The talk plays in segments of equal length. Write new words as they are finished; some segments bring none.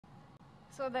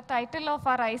So the title of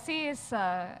our IC is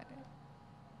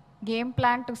Game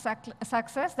Plan to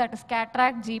Success, that is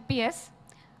Cataract GPS.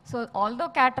 So although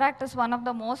cataract is one of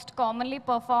the most commonly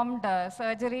performed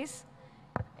surgeries,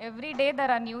 every day there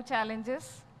are new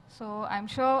challenges. So I'm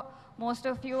sure most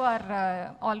of you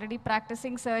are already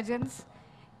practicing surgeons.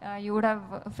 You would have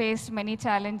faced many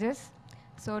challenges.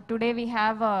 So today we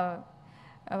have a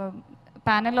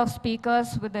panel of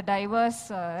speakers with a diverse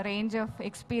range of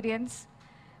experience.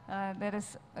 There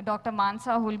is Dr.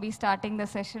 Mansa who will be starting the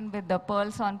session with the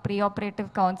pearls on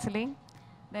preoperative counseling.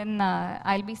 Then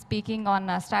I'll be speaking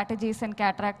on strategies in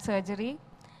cataract surgery.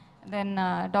 Then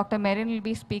Dr. Merin will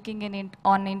be speaking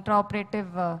on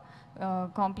intraoperative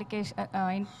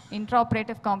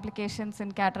complications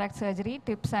in cataract surgery,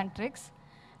 tips and tricks.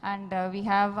 And we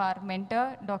have our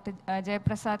mentor, Dr.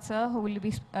 Jayaprasad sir, who will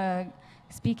be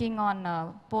speaking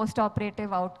on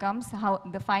post-operative outcomes, how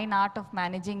the fine art of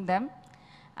managing them.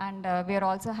 And we are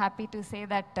also happy to say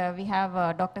that we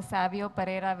have Dr. Savio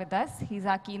Pereira with us. He's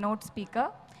our keynote speaker.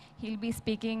 He'll be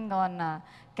speaking on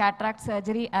cataract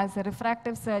surgery as a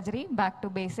refractive surgery, back to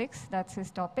basics. That's his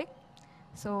topic.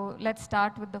 So let's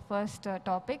start with the first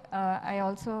topic. I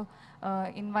also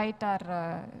invite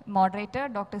our moderator,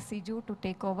 Dr. Siju, to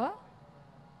take over.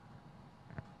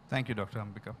 Thank you, Dr.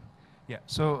 Ambika. Yeah,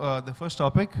 so the first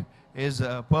topic is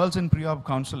pearls in pre-op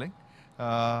counseling,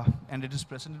 and it is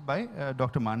presented by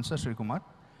Dr. Mansa Srikumar.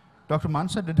 Dr.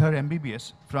 Mansa did her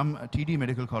MBBS from TD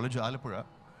Medical College, Alapura,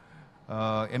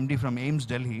 MD from AIMS,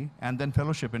 Delhi, and then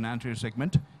fellowship in anterior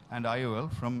segment and IOL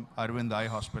from Arvind Eye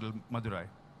Hospital, Madurai.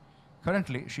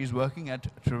 Currently, she's working at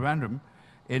Trivandrum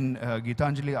in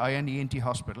Gitanjali Eye and ENT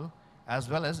Hospital, as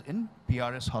well as in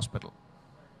PRS Hospital.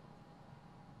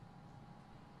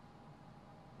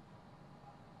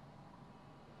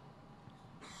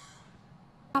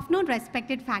 Good afternoon,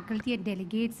 respected faculty and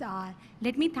delegates.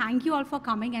 Let me thank you all for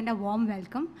coming and a warm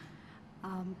welcome.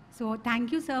 So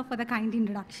thank you, sir, for the kind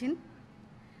introduction.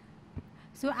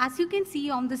 So as you can see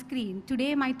on the screen,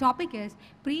 today my topic is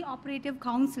pre-operative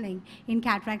counseling in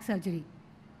cataract surgery.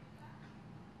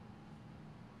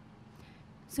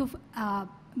 So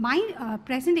my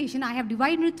presentation, I have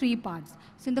divided into 3 parts.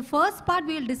 So in the first part,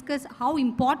 we will discuss how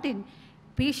important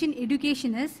patient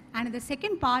education is, and in the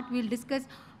second part, we will discuss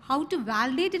how to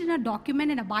validate it in a document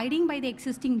and abiding by the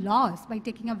existing laws by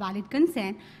taking a valid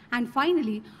consent, and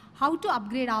finally, how to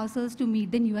upgrade ourselves to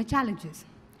meet the newer challenges.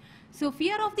 So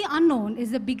fear of the unknown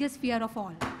is the biggest fear of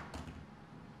all.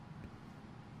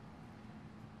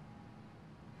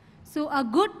 So a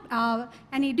good,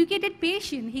 an educated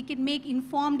patient, he can make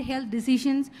informed health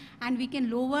decisions, and we can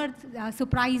lower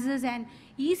surprises and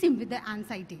ease him with the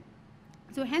anxiety.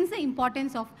 So hence the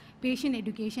importance of patient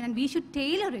education, and we should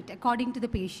tailor it according to the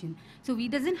patient. So we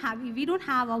don't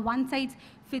have a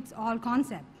one-size-fits-all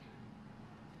concept.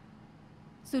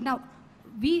 So now,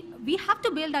 we have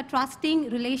to build a trusting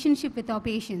relationship with our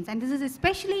patients, and this is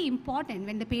especially important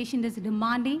when the patient is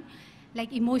demanding,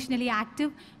 like emotionally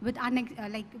active, with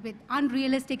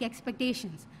unrealistic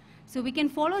expectations. So we can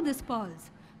follow these pearls.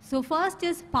 So first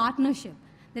is partnership.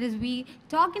 That is, we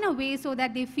talk in a way so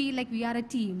that they feel like we are a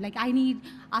team, like I need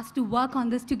us to work on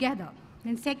this together.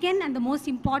 Then second, and the most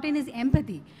important, is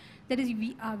empathy. That is,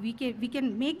 we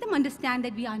can make them understand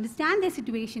that we understand their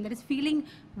situation, that is feeling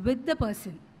with the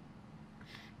person.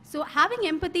 So having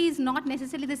empathy is not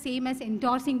necessarily the same as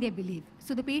endorsing their belief.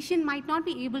 So the patient might not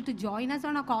be able to join us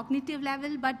on a cognitive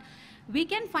level, but we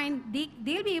can find,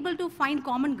 they'll be able to find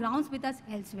common grounds with us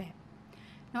elsewhere.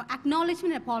 Now,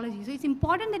 acknowledgement and apology. So it's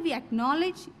important that we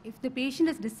acknowledge if the patient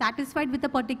is dissatisfied with a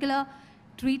particular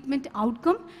treatment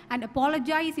outcome, and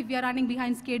apologize if we are running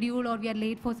behind schedule or we are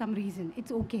late for some reason.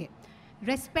 It's okay.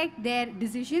 Respect their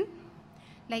decision.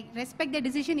 Like, respect their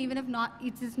decision even if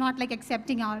it is not like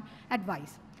accepting our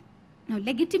advice. Now,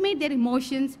 legitimate their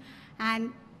emotions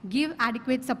and give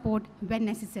adequate support when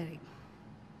necessary.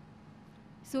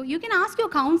 So you can ask your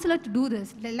counselor to do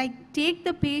this, like take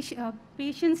the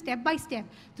patient step by step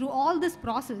through all this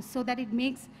process so that it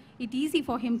makes it easy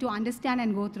for him to understand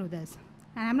and go through this.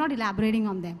 And I'm not elaborating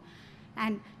on them.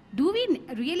 And do we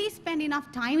really spend enough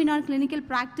time in our clinical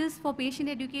practice for patient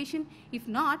education? If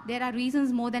not, there are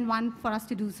reasons more than one for us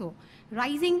to do so.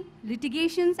 Rising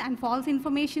litigations and false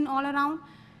information all around,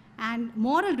 and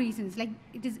moral reasons, like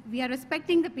we are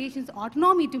respecting the patient's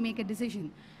autonomy to make a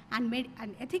decision, and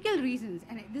ethical reasons.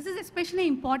 And this is especially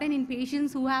important in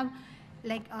patients who have,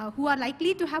 who are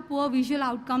likely to have poor visual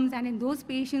outcomes, and in those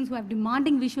patients who have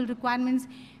demanding visual requirements,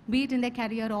 be it in their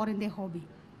career or in their hobby.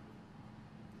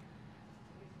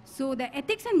 So the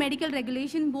Ethics and Medical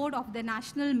Regulation Board of the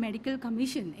National Medical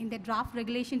Commission in the draft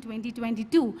regulation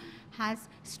 2022 has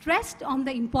stressed on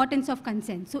the importance of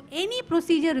consent. So any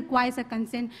procedure requires a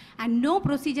consent, and no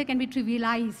procedure can be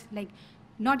trivialized, like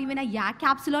not even a yak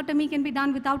capsulotomy can be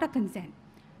done without a consent.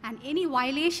 And any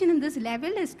violation in this level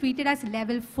is treated as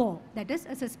level 4, that is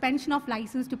a suspension of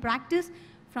license to practice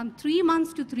from 3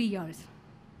 months to 3 years.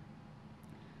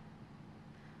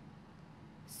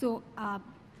 So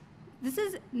this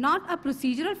is not a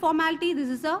procedural formality, this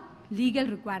is a legal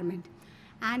requirement.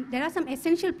 And there are some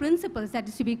essential principles that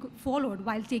is to be followed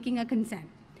while taking a consent.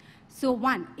 So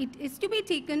one, it is to be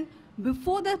taken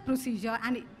before the procedure,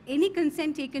 and any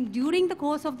consent taken during the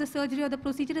course of the surgery or the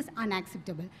procedure is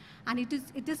unacceptable. And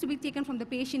it is to be taken from the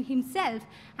patient himself,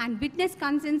 and witness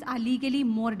consents are legally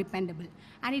more dependable.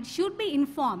 And it should be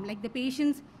informed, like the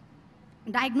patient's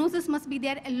diagnosis must be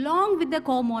there along with the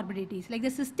comorbidities, like the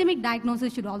systemic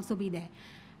diagnosis should also be there.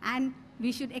 And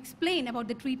we should explain about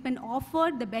the treatment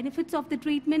offered, the benefits of the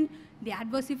treatment, the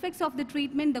adverse effects of the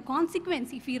treatment, the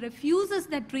consequence if he refuses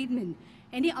that treatment,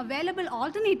 any available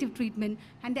alternative treatment,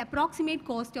 and the approximate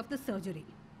cost of the surgery.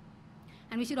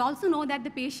 And we should also know that the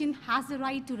patient has the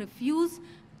right to refuse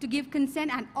to give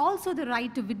consent, and also the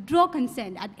right to withdraw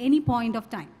consent at any point of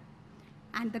time.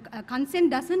 And the consent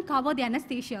doesn't cover the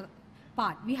anesthesia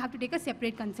part. We have to take a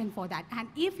separate consent for that. And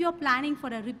if you're planning for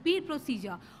a repeat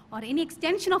procedure or any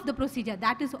extension of the procedure,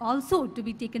 that is also to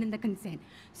be taken in the consent.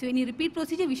 So any repeat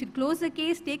procedure, we should close the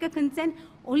case, take a consent,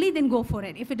 only then go for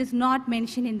it if it is not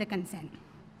mentioned in the consent.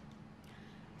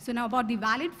 So now about the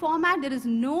valid format, there is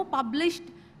no published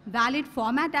valid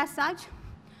format as such,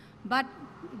 but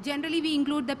generally we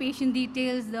include the patient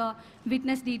details, the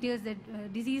witness details, the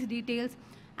disease details,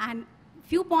 and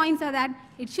few points are that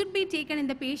it should be taken in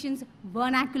the patient's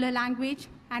vernacular language,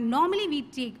 and normally we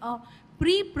take a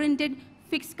pre-printed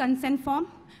fixed consent form,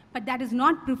 but that is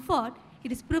not preferred.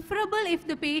 It is preferable if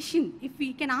the patient, if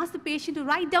we can ask the patient to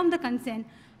write down the consent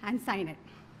and sign it.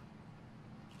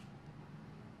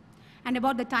 And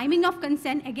about the timing of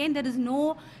consent, again, there is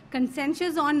no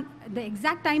consensus on the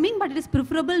exact timing, but it is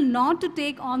preferable not to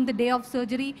take on the day of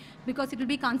surgery because it will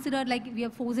be considered like we are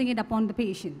forcing it upon the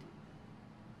patient.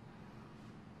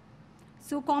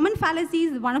 So common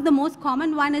fallacies, one of the most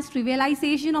common one is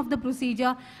trivialization of the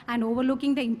procedure and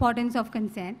overlooking the importance of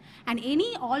consent. And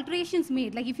any alterations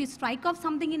made, like if you strike off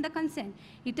something in the consent,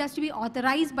 it has to be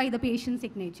authorized by the patient's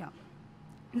signature.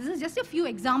 This is just a few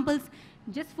examples.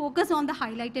 Just focus on the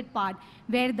highlighted part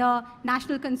where the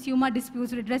National Consumer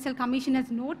Disputes Redressal Commission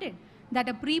has noted that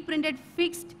a pre-printed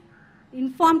fixed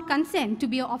informed consent to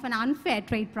be of an unfair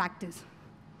trade practice.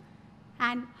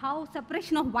 And how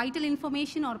suppression of vital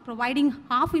information or providing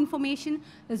half information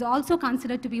is also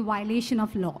considered to be violation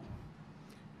of law.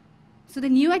 So the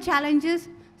newer challenges,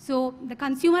 so the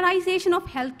consumerization of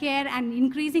healthcare and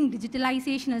increasing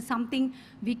digitalization is something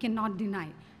we cannot deny.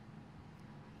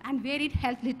 And varied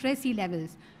health literacy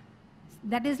levels.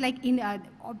 That is like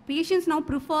patients now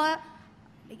prefer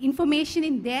information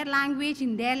in their language,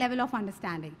 in their level of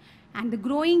understanding. And the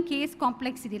growing case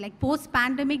complexity, like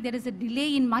post-pandemic, there is a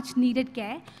delay in much needed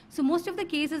care. So most of the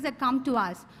cases that come to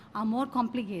us are more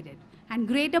complicated. And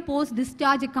greater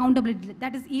post-discharge accountability,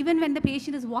 that is even when the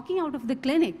patient is walking out of the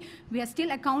clinic, we are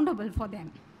still accountable for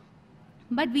them.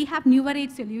 But we have newer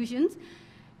age solutions,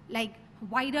 like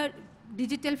wider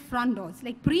digital front doors.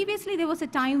 Like previously, there was a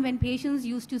time when patients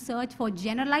used to search for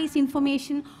generalized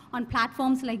information on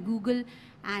platforms like Google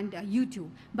and YouTube.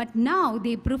 But now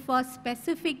they prefer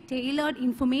specific tailored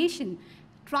information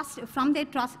from their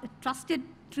trusted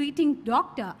treating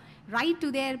doctor right to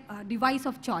their device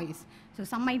of choice. So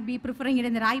some might be preferring it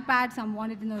in their iPad, some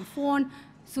want it in their phone.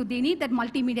 So they need that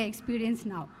multimedia experience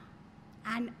now.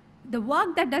 And the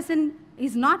work that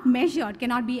is not measured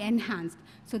cannot be enhanced.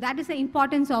 So that is the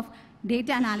importance of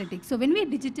data analytics. So when we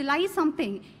digitalize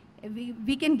something,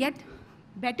 we can get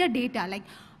better data, like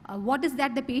what is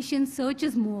that the patient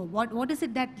searches more, what is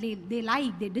it that they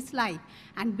like, they dislike.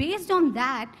 And based on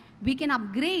that, we can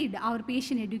upgrade our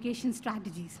patient education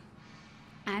strategies.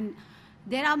 And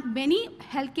there are many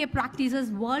healthcare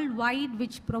practices worldwide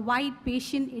which provide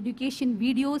patient education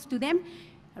videos to them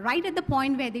right at the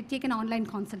point where they take an online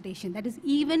consultation. That is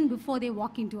even before they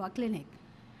walk into our clinic.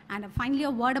 And finally,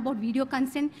 a word about video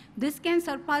consent. This can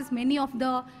surpass many of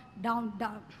the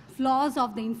flaws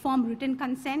of the informed written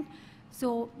consent.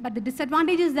 So, but the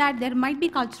disadvantage is that there might be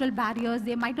cultural barriers.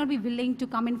 They might not be willing to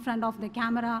come in front of the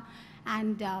camera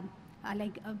and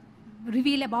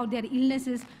reveal about their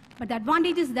illnesses. But the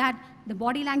advantage is that the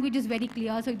body language is very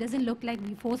clear, so it doesn't look like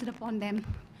we force it upon them.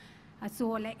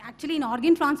 So actually in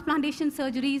organ transplantation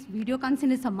surgeries, video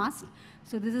consent is a must.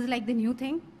 So this is like the new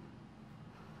thing.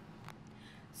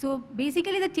 So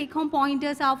basically the take-home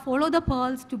pointers are follow the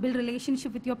pearls to build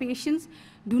relationship with your patients.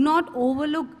 Do not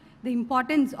overlook the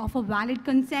importance of a valid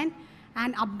consent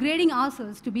and upgrading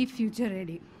ourselves to be future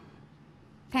ready.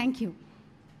 Thank you.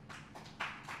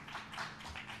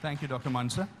 Thank you, Dr.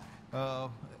 Mansa.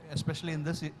 Especially in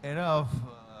this era of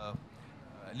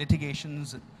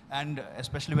litigations, and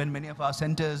especially when many of our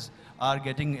centers are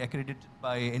getting accredited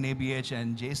by NABH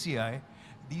and JCI,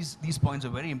 these points are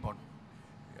very important.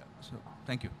 Yeah, so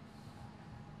thank you.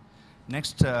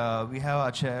 Next, we have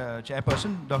our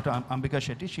chairperson, Dr. AMBIKA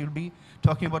Shetty. She will be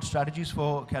talking about strategies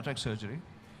for cataract surgery.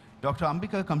 Dr.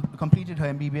 AMBIKA completed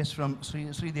her MBBS from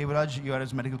Sri Devaraj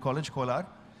URS Medical College, Kolar,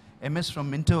 MS from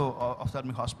Minto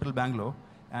Ophthalmic Hospital, Bangalore,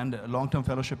 and a long-term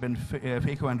fellowship in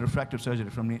phaco and refractive surgery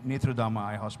from Netradama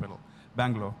Eye Hospital,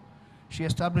 Bangalore. She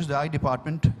established the eye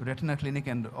department, retina clinic,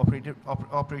 and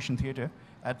operation theatre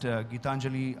at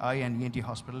Gitanjali Eye and ENT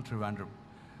Hospital, Trivandrum.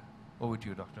 Over to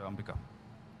you, Dr. AMBIKA.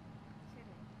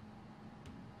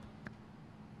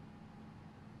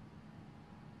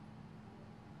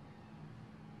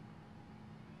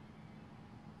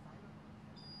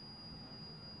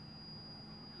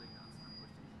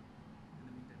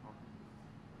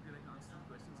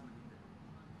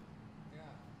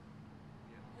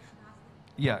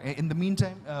 Yeah, in the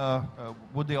meantime,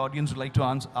 would the audience like to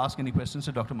ask any questions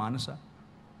to Dr. Manasa?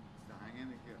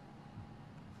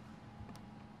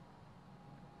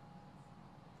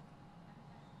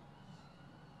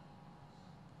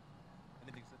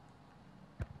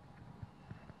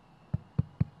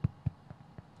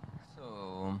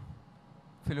 So,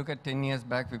 if you look at 10 years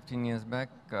back, 15 years back,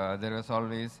 there was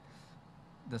always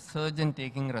the surgeon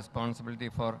taking responsibility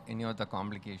for any of the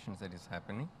complications that is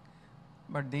happening.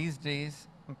 But these days,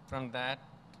 from that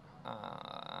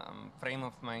frame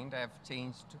of mind, I have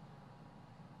changed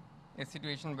a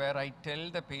situation where I tell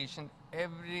the patient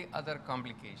every other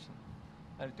complication.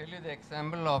 I'll tell you the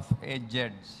example of a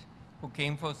judge who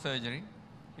came for surgery.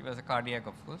 He was a cardiac,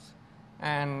 of course,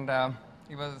 and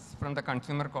he was from the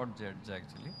consumer court judge,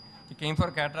 actually. He came for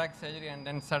cataract surgery, and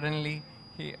then suddenly,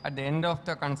 at the end of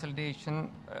the consultation,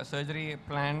 surgery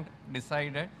planned,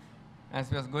 decided. As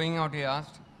he was going out, he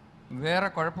asked, "Where a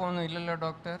kuഴപ്പമൊന്നും ഇല്ലല്ലോ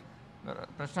doctor?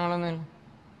 പ്രശ്നങ്ങളൊന്നുമില്ല.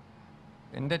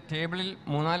 എൻ്റെ ടേബിളിൽ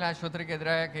 3-4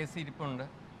 ആശുപത്രിക്കെതിരായ case ഇരിപ്പുണ്ട്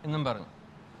എന്നും പറഞ്ഞു."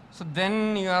 So then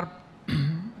your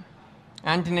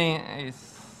antennae is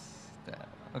there,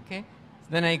 okay?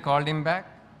 Then I called him back,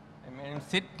 I made him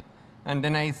sit, and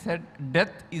then I said,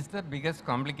 death is the biggest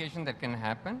complication that can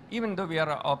happen, even though we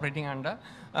are operating under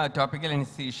topical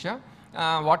anesthesia.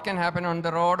 What can happen on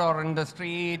the road or in the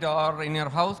street or in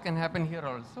your house can happen here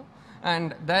also. And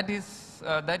that is,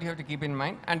 that you have to keep in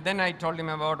mind. And then I told him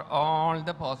about all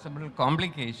the possible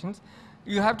complications.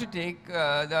 You have to take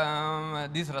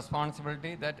this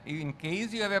responsibility that in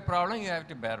case you have a problem, you have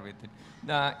to bear with it.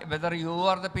 Whether you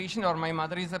are the patient or my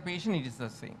mother is a patient, it is the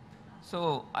same. So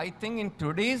I think in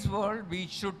today's world, we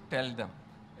should tell them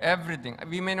everything.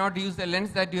 We may not use the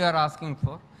lens that you are asking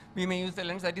for. We may use the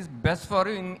lens that is best for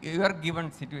you in your given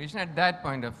situation at that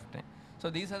point of time. So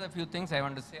these are the few things I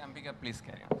want to say. AMBIKA, please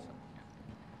carry on.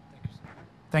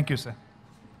 Thank you, sir.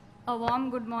 A warm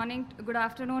good morning, good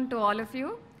afternoon to all of you.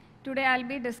 Today I'll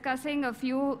be discussing a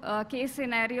few case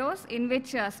scenarios in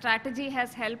which strategy has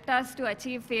helped us to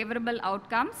achieve favorable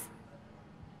outcomes.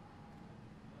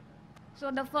 So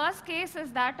the first case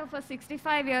is that of a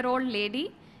 65-year-old lady.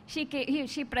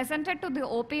 She presented to the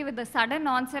OP with a sudden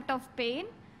onset of pain,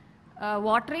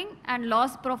 watering, and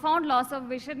profound loss of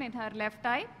vision in her left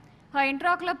eye. Her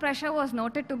intraocular pressure was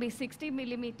noted to be 60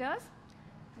 millimeters.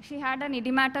 She had an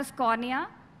edematous cornea,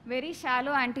 very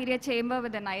shallow anterior chamber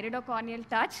with an iridocorneal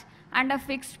touch, and a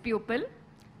fixed pupil.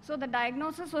 So the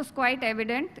diagnosis was quite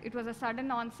evident. It was a sudden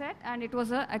onset, and it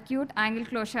was an acute angle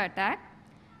closure attack.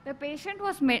 The patient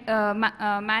was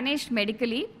managed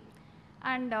medically,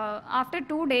 and after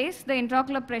 2 days, the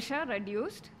intraocular pressure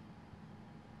reduced.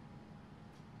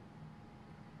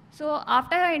 So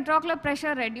after her intraocular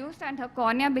pressure reduced and her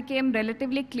cornea became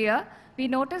relatively clear, we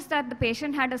noticed that the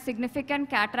patient had a significant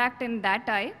cataract in that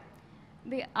eye.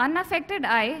 The unaffected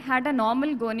eye had a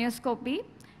normal gonioscopy,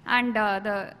 and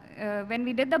when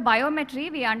we did the biometry,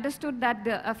 we understood that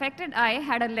the affected eye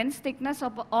had a lens thickness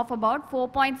of about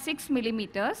 4.6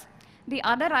 millimeters. The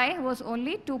other eye was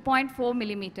only 2.4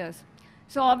 millimeters.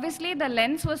 So obviously the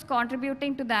lens was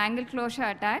contributing to the angle closure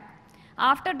attack.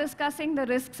 After discussing the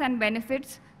risks and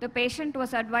benefits, the patient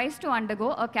was advised to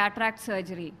undergo a cataract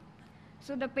surgery.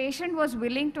 So the patient was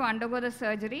willing to undergo the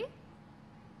surgery.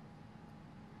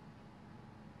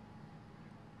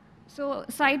 So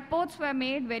side ports were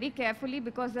made very carefully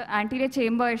because the anterior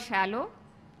chamber is shallow.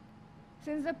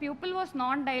 Since the pupil was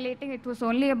non-dilating, it was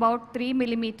only about 3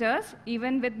 millimeters.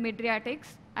 Even with mydriatics,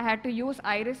 I had to use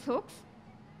iris hooks.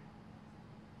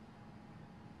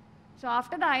 So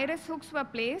after the iris hooks were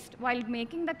placed, while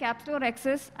making the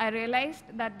capsulorhexis, I realized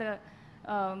that the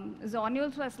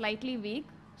zonules were slightly weak.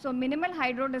 So minimal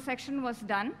hydrodissection was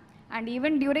done. And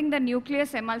even during the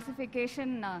nucleus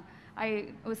emulsification, I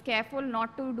was careful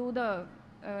not to do the,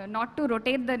 not to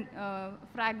rotate the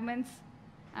fragments,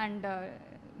 and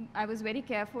I was very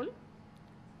careful.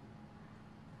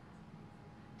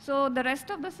 So the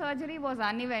rest of the surgery was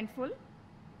uneventful.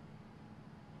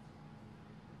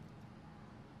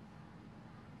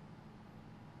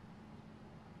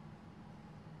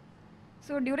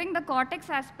 So during the cortex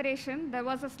aspiration, there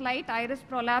was a slight iris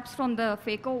prolapse from the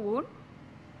phaco wound.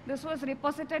 This was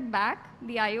reposited back,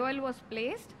 the IOL was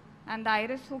placed, and the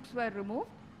iris hooks were removed.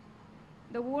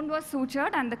 The wound was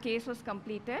sutured and the case was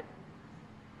completed.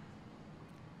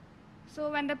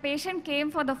 So when the patient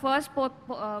came for the first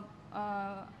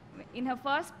in her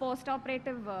first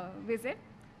post-operative visit,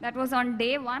 that was on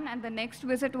day 1, and the next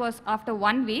visit was after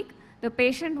 1 week, the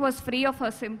patient was free of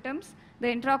her symptoms. The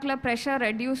intraocular pressure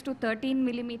reduced to 13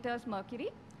 millimeters mercury,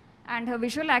 and her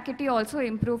visual acuity also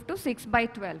improved to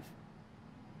 6/12.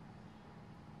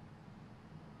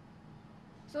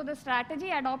 So the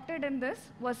strategy adopted in this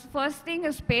was, first thing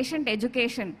is patient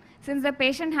education. Since the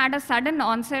patient had a sudden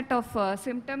onset of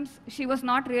symptoms, she was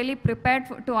not really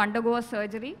prepared to undergo a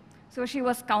surgery. So she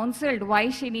was counseled why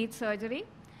she needs surgery.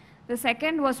 The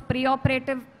second was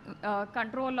preoperative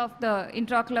control of the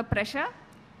intraocular pressure,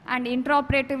 and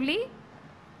intraoperatively,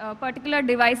 particular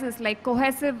devices like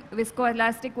cohesive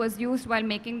viscoelastic was used while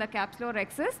making the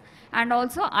capsulorhexis, and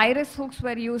also iris hooks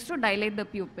were used to dilate the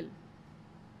pupil.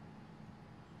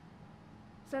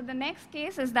 So the next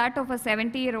case is that of a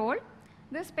 70-year-old.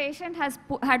 This patient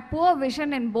had poor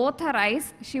vision in both her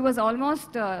eyes. She was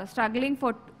almost struggling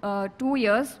for 2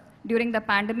 years during the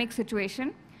pandemic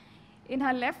situation. In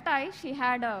her left eye,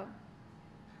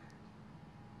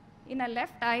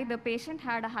 the patient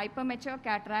had a hypermature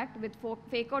cataract with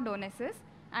phacodonesis,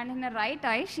 and in her right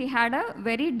eye, she had a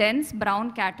very dense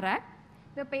brown cataract.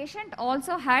 The patient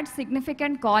also had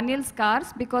significant corneal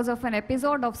scars because of an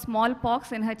episode of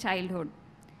smallpox in her childhood.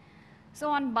 So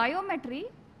on biometry,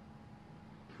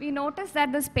 we noticed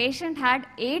that this patient had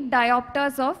 8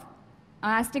 diopters of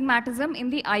astigmatism in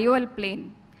the IOL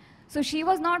plane. So she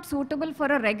was not suitable for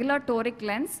a regular toric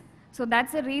lens. So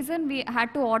that's the reason we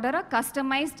had to order a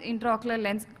customized intraocular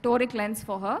lens, toric lens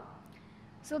for her.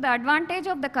 So the advantage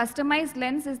of the customized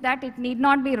lens is that it need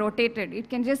not be rotated. It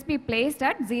can just be placed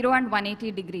at 0 and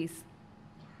 180 degrees.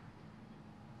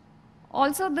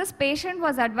 Also, this patient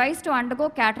was advised to undergo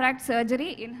cataract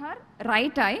surgery in her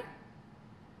right eye,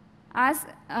 as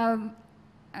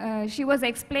she was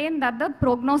explained that the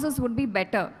prognosis would be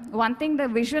better. One thing, the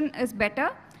vision is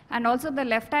better, and also the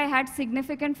left eye had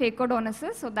significant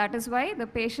phacodonesis, so that is why the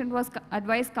patient was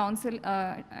advised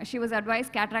she was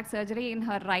advised cataract surgery in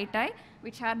her right eye,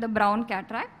 which had the brown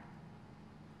cataract.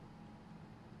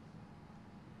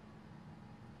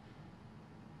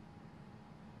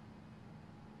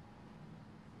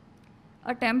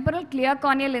 A temporal clear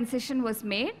corneal incision was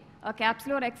made, a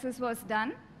capsulorhexis was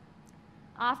done.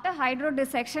 After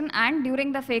hydrodissection and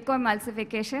during the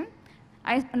phacoemulsification,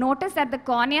 I noticed that the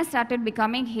cornea started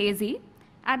becoming hazy.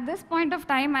 At this point of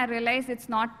time, I realized it's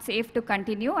not safe to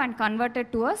continue and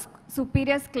converted to a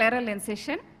superior scleral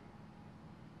incision.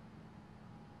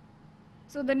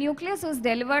 So the nucleus was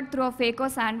delivered through a phaco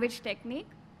sandwich technique,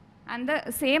 and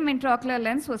the same intraocular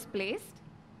lens was placed.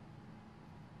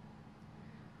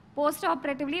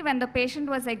 Post-operatively, when the patient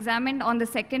was examined on the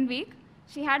 2nd week,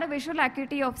 she had a visual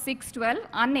acuity of 6/12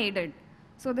 unaided.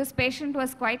 So this patient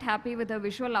was quite happy with the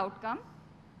visual outcome.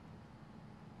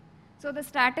 So the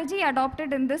strategy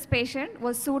adopted in this patient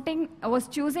was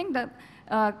choosing the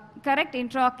correct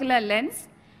intraocular lens,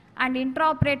 and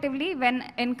intraoperatively, when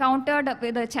encountered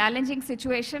with a challenging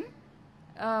situation,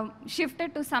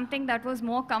 shifted to something that was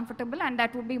more comfortable and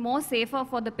that would be more safer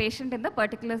for the patient in the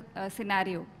particular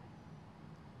scenario.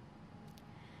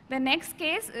 The next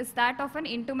case is that of an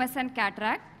intumescent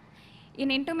cataract. In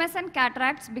intumescent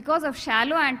cataracts, because of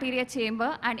shallow anterior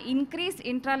chamber and increased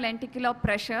intralenticular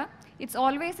pressure, it's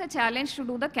always a challenge to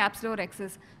do the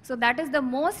capsulorhexis. So that is the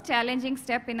most challenging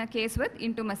step in a case with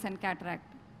intumescent cataract.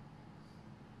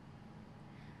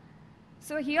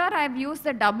 So here I've used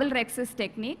the double rhexis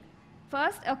technique.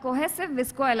 First, a cohesive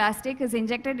viscoelastic is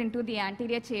injected into the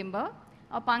anterior chamber.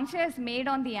 A puncture is made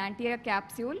on the anterior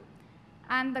capsule,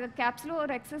 and the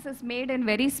capsulorhexis is made in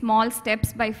very small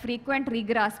steps by frequent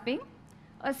regrasping.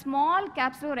 A small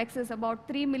capsulorhexis, about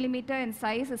 3 millimeter in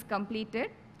size, is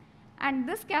completed, And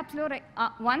this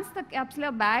once the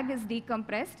capsular bag is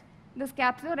decompressed, this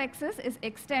capsular excess is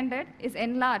extended, is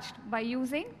enlarged by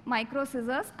using micro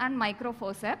scissors and micro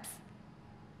forceps.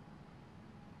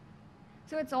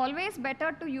 So it's always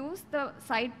better to use the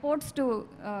side ports to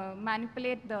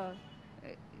manipulate the,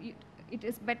 it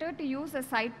is better to use a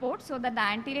side port so that the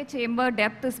anterior chamber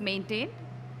depth is maintained.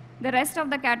 The rest of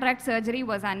the cataract surgery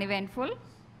was uneventful.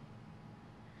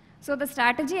 So the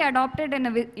strategy adopted in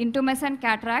intumescent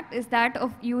cataract is that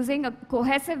of using a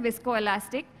cohesive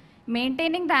viscoelastic,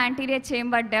 maintaining the anterior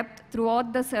chamber depth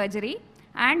throughout the surgery,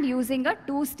 and using a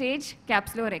two-stage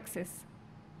capsular excess.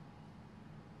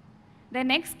 The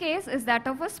next case is that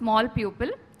of a small pupil.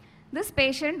 This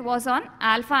patient was on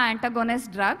alpha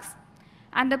antagonist drugs,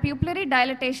 and the pupillary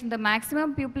dilatation, the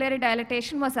maximum pupillary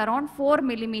dilatation was around 4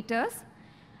 millimeters.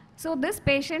 So this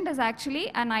patient is actually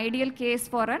an ideal case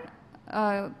for an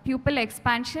pupil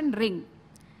expansion ring.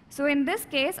 So in this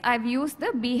case, I've used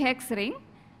the BHEX ring.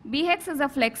 BHEX is a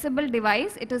flexible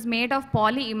device. It is made of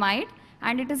polyimide,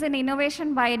 and it is an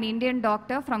innovation by an Indian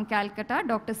doctor from Calcutta,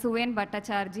 Dr. Suven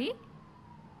Bhattacharjee.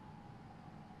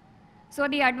 So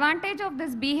the advantage of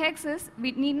this BHEX is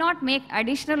we need not make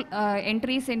additional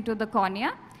entries into the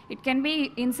cornea. It can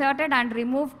be inserted and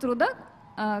removed through the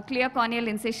clear corneal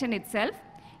incision itself.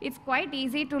 It's quite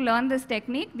easy to learn this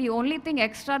technique. The only thing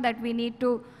extra that we need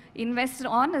to invest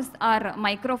on is our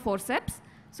micro forceps.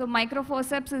 So micro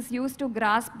forceps is used to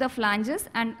grasp the flanges,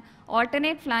 and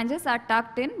alternate flanges are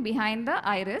tucked in behind the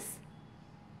iris.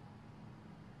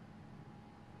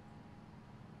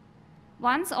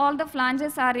 Once all the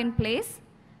flanges are in place,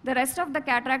 the rest of the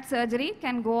cataract surgery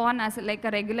can go on as like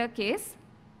a regular case.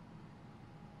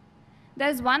 There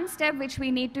is one step which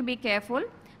we need to be careful,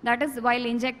 that is while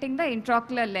injecting the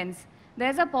intraocular lens.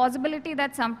 There is a possibility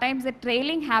that sometimes the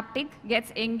trailing haptic gets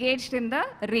engaged in the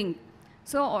ring.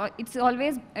 So it's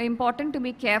always important to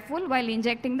be careful while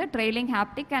injecting the trailing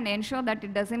haptic and ensure that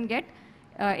it doesn't get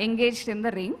engaged in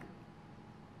the ring.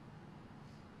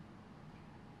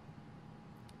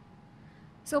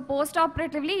 So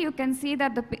post-operatively, you can see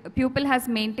that the pupil has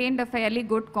maintained a fairly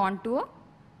good contour.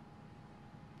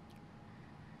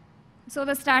 So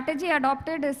the strategy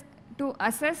adopted is to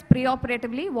assess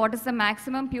preoperatively what is the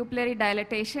maximum pupillary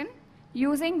dilatation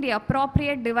using the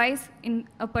appropriate device in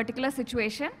a particular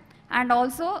situation, and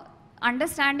also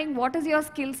understanding what is your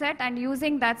skill set and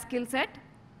using that skill set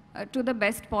to the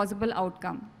best possible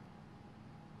outcome.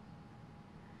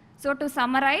 So to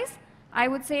summarize, I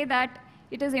would say that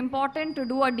it is important to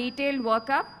do a detailed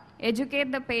workup,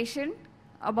 educate the patient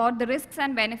about the risks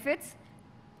and benefits,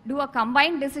 do a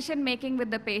combined decision making with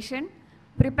the patient,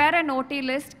 prepare an OT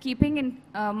list keeping in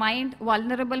mind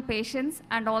vulnerable patients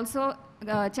and also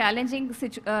challenging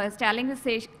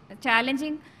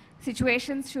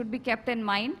situations should be kept in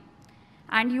mind,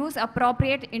 and use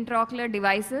appropriate intraocular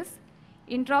devices.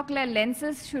 Intraocular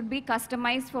lenses should be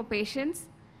customized for patients,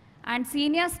 and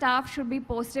senior staff should be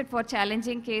posted for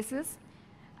challenging cases.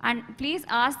 And please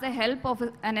ask the help of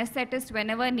an anesthetist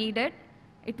whenever needed.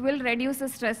 It will reduce the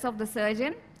stress of the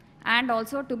surgeon, and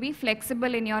also to be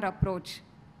flexible in your approach.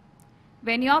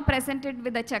 When you're presented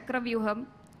with a Chakravyuham,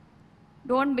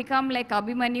 don't become like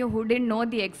Abhimanyu who didn't know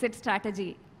the exit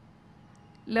strategy.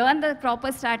 Learn the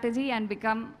proper strategy and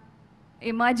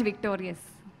emerge victorious.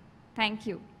 Thank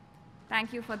you.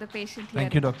 Thank you for the patient here.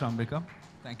 Thank you, Dr. Ambika.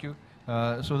 Thank you.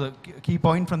 So the key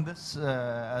point from this,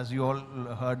 as you all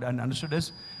heard and understood,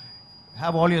 is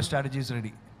have all your strategies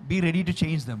ready. Be ready to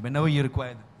change them whenever you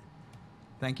require them.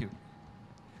 Thank you.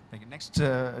 Thank you.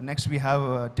 Next we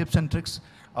have tips and tricks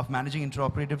of managing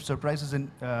intraoperative surprises, and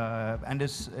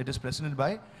it is presented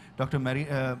by Dr.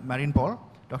 Marian Paul.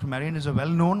 Dr. Marian is a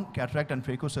well-known cataract and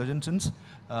phaco surgeon since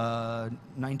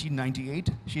 1998.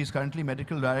 She is currently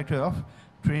medical director of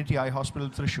Trinity Eye Hospital,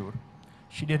 Thrissur.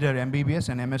 She did her MBBS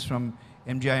and MS from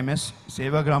MGIMS,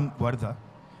 Sevagram, Vardha.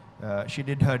 She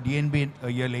did her DNB a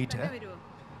year later.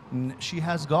 She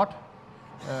has got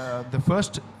the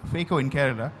first phaco in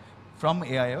Kerala from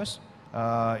AIOS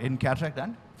in cataract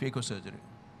and phaco surgery.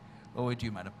 Over to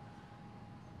you, madam.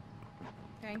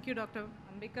 Thank you, Dr.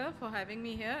 Ambika, for having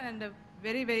me here, and a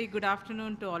very, very good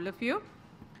afternoon to all of you.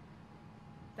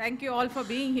 Thank you all for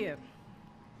being here.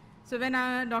 So when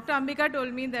Dr. Ambika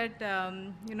told me that,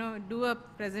 do a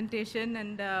presentation,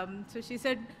 and so she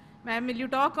said, ma'am, will you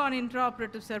talk on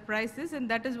intraoperative surprises? And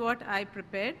that is what I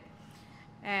prepared.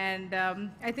 And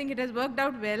I think it has worked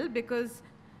out well, because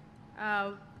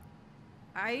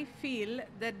I feel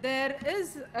that there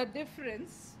is a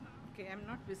difference. Okay, I'm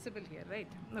not visible here, right?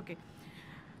 Okay.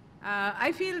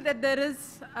 I feel that there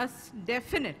is a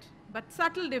definite but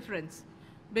subtle difference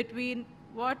between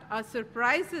what are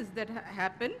surprises that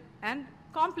happen and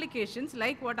complications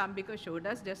like what Ambika showed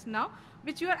us just now,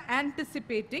 which you are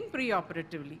anticipating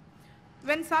preoperatively.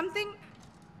 When something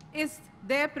is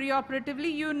there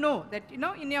preoperatively, you know that,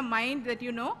 in your mind that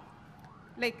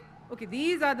like, okay,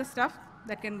 these are the stuff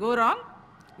that can go wrong.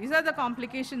 These are the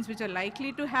complications which are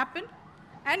likely to happen,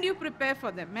 and you prepare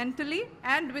for them mentally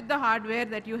and with the hardware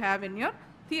that you have in your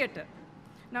theater.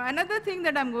 Now, another thing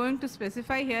that I'm going to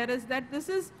specify here is that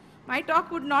my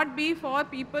talk would not be for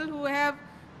people who have,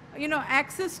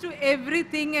 access to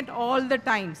everything at all the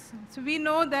times. So we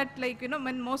know that, like,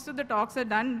 when most of the talks are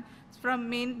done from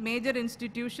major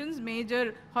institutions,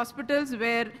 major hospitals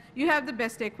where you have the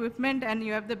best equipment and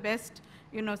you have the best,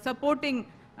 supporting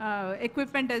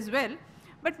equipment as well.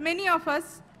 But many of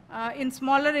us in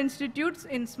smaller institutes,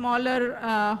 in smaller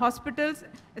hospitals,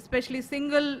 especially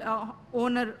single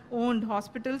owner-owned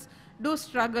hospitals, do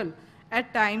struggle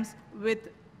at times with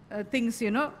things,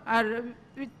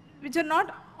 which are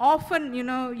not often,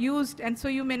 used, and so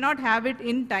you may not have it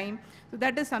in time. So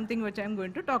that is something which I'm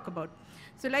going to talk about.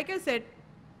 So like I said,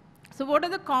 so what are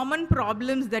the common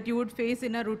problems that you would face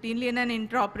in routinely in an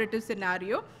intraoperative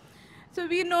scenario? So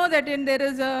we know that there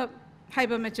is a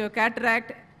hypermature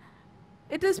cataract.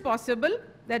 It is possible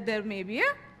that there may be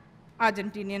a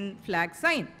Argentinian flag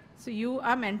sign. So you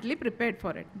are mentally prepared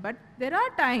for it. But there are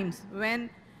times when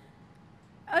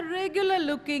a regular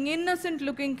looking, innocent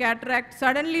looking cataract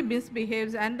suddenly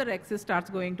misbehaves and the rexus starts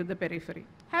going to the periphery.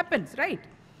 Happens, right?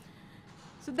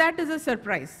 So that is a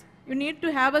surprise. You need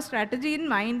to have a strategy in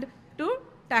mind to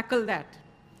tackle that.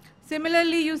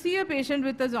 Similarly, you see a patient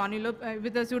with a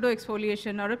with a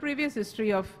pseudo-exfoliation or a previous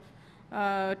history of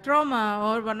trauma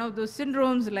or one of those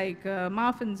syndromes like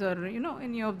Marfan's or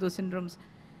any of those syndromes.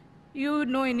 You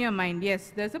know in your mind,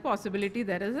 yes, there's a possibility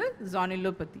there is a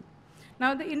zonulopathy.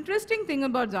 Now, the interesting thing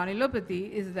about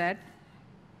zonulopathy is that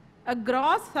a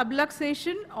gross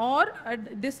subluxation or a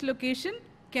dislocation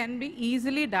can be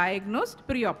easily diagnosed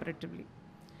preoperatively.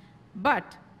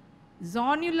 But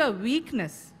zonular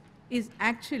weakness is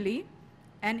actually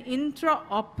an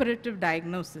intraoperative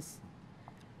diagnosis.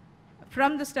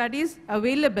 From the studies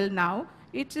available now,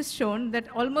 it is shown that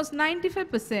almost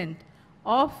 95%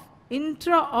 of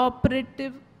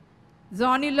intraoperative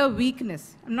zonular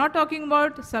weakness, I'm not talking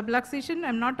about subluxation,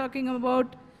 I'm not talking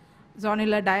about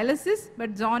zonular dialysis,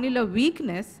 but zonular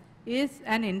weakness is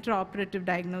an intraoperative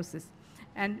diagnosis.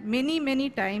 And many, many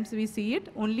times we see it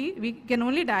we can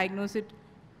only diagnose it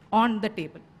on the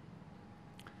table.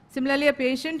 Similarly, a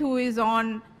patient who is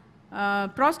on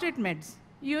prostate meds,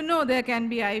 there can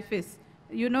be IFIS,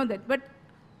 that. But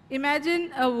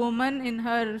imagine a woman in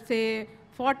her, say,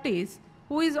 40s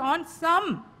who is on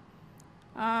some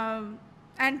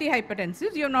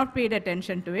antihypertensives, you have not paid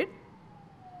attention to it,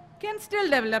 can still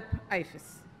develop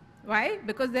IFIS. Why?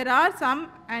 Because there are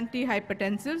some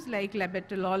antihypertensives like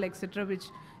labetalol, etc., which,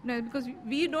 because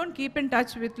we don't keep in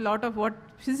touch with a lot of what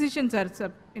physicians are,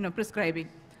 prescribing.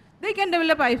 They can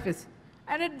develop IFIS,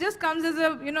 and it just comes as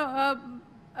a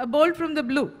bolt from the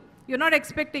blue. You're not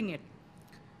expecting it.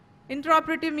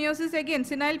 Intraoperative meiosis, again,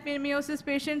 senile meiosis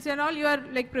patients and all, you are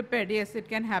like prepared. Yes, it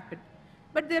can happen.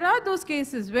 But there are those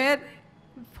cases where,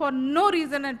 for no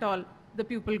reason at all, the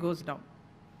pupil goes down.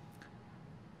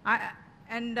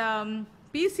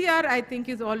 PCR, I think,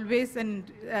 is always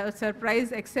a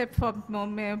surprise, except for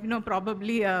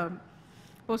probably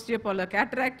posterior polar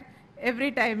cataract.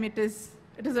 Every time it is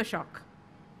a shock.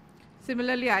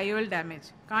 Similarly, IOL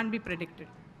damage can't be predicted.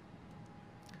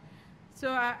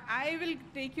 So I will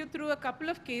take you through a couple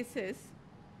of cases.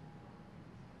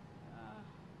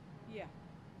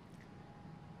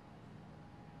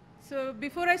 So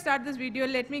before I start this video,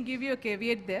 let me give you a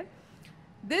caveat there.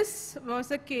 This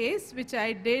was a case which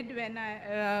I did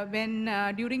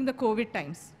during the COVID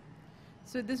times.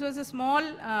 So this was a small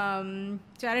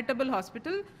charitable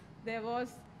hospital. There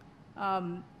was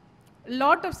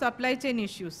lot of supply chain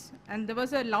issues, and there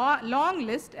was a long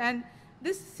list, and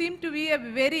this seemed to be a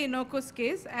very innocuous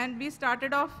case, and we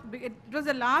started off, it was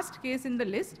the last case in the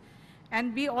list,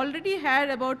 and we already had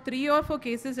about 3 or 4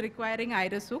 cases requiring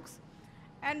iris hooks.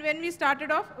 And when we started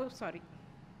off,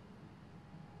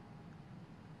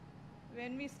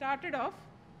 when we started off,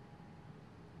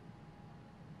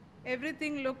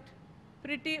 everything looked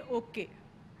pretty okay.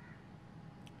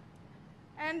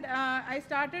 And I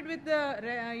started with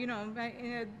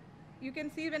the, you can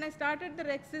see when I started the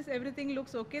rexus, everything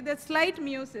looks okay. There's slight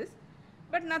meiosis,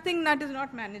 but nothing that is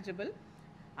not manageable.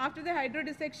 After the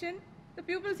hydrodissection, the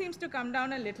pupil seems to come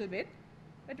down a little bit.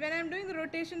 But when I'm doing the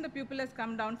rotation, the pupil has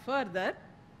come down further.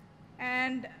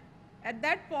 And at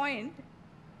that point,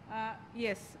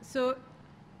 yes, so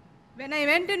when I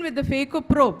went in with the phaco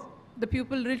probe, the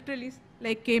pupil literally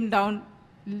like came down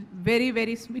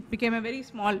it became a very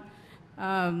small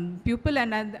pupil,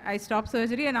 and I stopped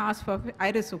surgery and asked for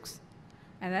iris hooks.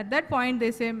 And at that point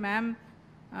they say, ma'am,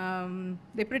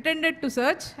 they pretended to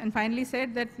search and finally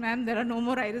said that, ma'am, there are no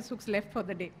more iris hooks left for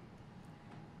the day.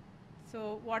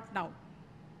 So what now?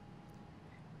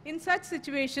 In such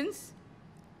situations,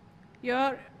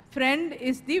 your friend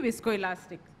is the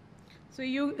viscoelastic. So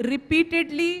you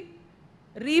repeatedly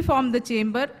reform the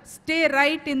chamber, stay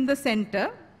right in the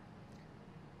center.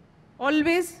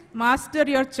 Always master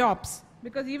your chops,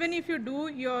 because even if you do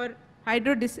your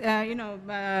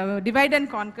divide and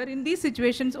conquer, in these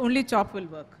situations only chop will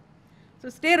work. So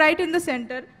stay right in the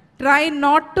center. Try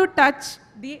not to touch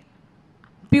the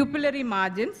pupillary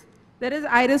margins. There is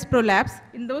iris prolapse.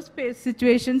 In those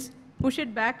situations, push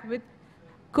it back with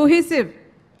cohesive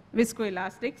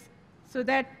viscoelastics so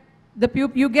that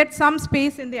you get some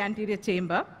space in the anterior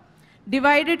chamber.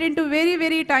 Divide it into very,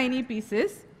 very tiny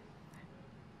pieces,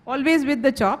 always with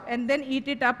the chop, and then eat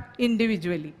it up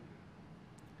individually.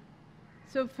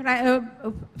 So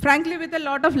frankly, with a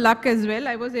lot of luck as well,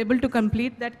 I was able to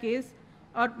complete that case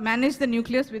or manage the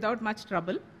nucleus without much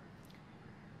trouble.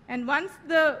 And once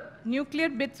the nuclear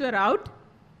bits were out,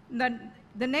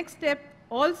 the next step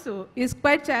also is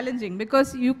quite challenging,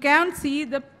 because you can't see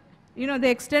the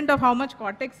extent of how much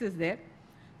cortex is there.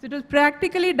 So it was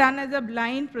practically done as a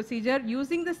blind procedure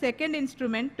using the second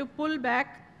instrument to pull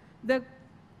back the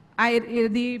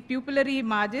pupillary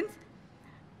margins,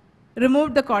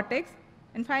 removed the cortex,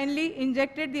 and finally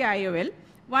injected the IOL.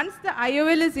 Once the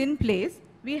IOL is in place,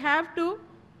 we have to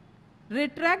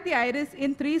retract the iris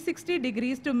in 360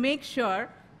 degrees to make sure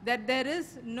that there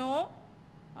is no,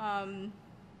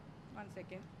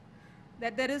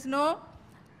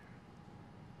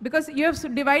 because you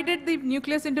have divided the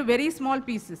nucleus into very small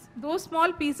pieces. Those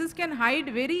small pieces can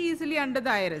hide very easily under the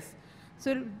iris.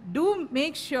 So do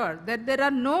make sure that there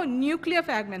are no nuclear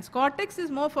fragments. Cortex is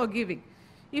more forgiving.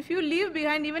 If you leave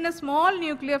behind even a small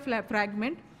nuclear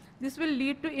fragment, this will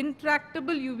lead to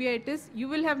intractable uveitis. You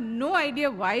will have no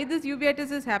idea why this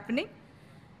uveitis is happening.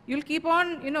 You'll keep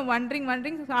on, wondering.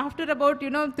 After about,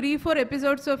 3-4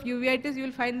 episodes of uveitis,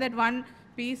 you'll find that one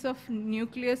piece of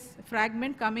nucleus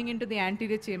fragment coming into the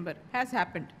anterior chamber has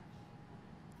happened.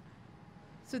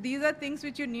 So these are things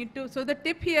which you need to. So the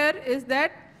tip here is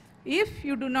that if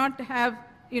you do not have,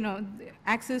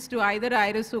 access to either an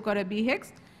iris hook or a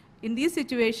B-hex, in these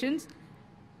situations,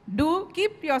 do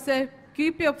keep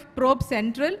your probe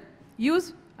central,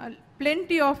 use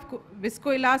plenty of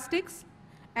viscoelastics,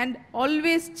 and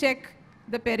always check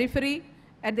the periphery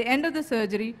at the end of the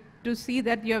surgery to see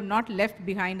that you have not left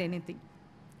behind anything.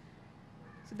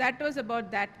 So that was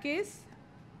about that case.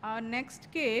 Our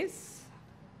next case,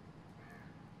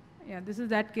 this is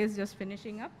that case just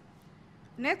finishing up.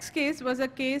 Next case was a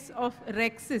case of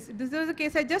rhexis. This was a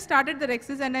case, I just started the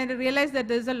rhexis and I realized that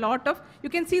there's a lot of, you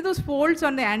can see those folds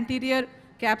on the anterior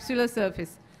capsular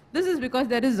surface. This is because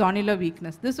there is zonular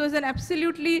weakness. This was an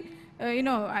absolutely,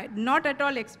 not at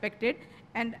all expected.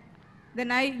 And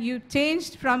then you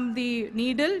changed from the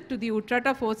needle to the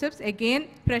utrata forceps, again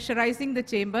pressurizing the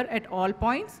chamber at all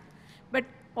points. But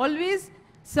always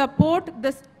support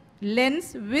the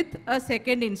lens with a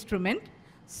second instrument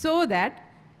so that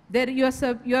you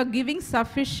are giving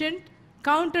sufficient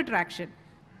counter traction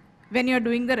when you are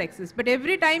doing the rhexis. But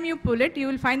every time you pull it, you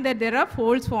will find that there are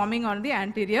folds forming on the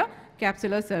anterior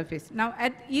capsular surface. Now,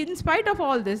 in spite of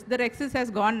all this, the rhexis has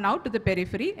gone now to the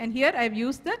periphery, and here I have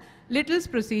used the Little's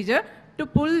procedure to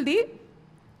pull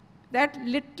that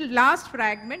little last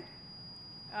fragment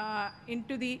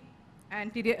into the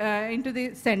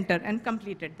center and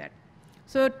completed that.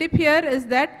 So tip here is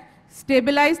that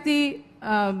stabilize the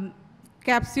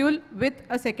capsule with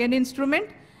a second instrument,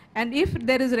 and if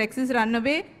there is rhexis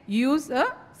runaway, use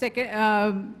a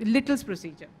second Little's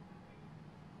procedure.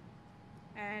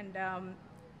 And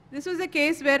this was a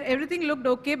case where everything looked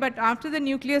okay, but after the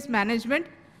nucleus management,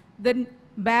 the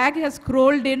bag has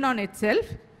crawled in on itself,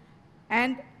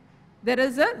 and there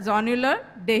is a zonular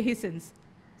dehiscence.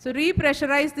 So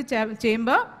repressurize the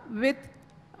chamber with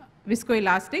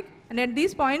viscoelastic, and at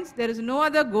these points, there is no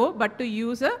other go but to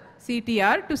use a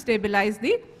CTR to stabilize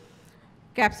the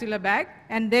capsular bag,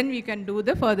 and then we can do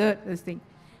the further thing.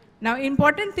 Now,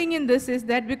 important thing in this is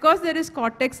that because there is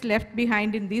cortex left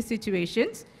behind in these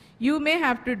situations, you may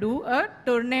have to do a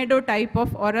tornado type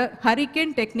of or a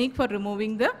hurricane technique for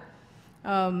removing the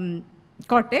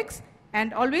cortex,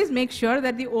 and always make sure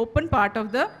that the open part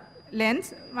of the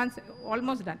lens, once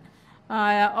almost done,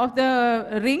 of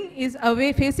the ring is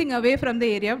facing away from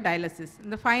the area of dialysis.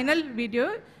 And the final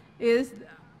video is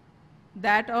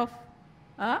that of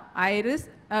iris,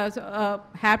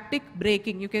 haptic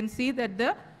braking. You can see that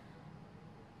the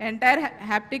entire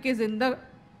haptic is in the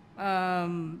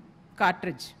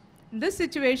cartridge. In this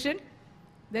situation,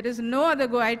 there is no other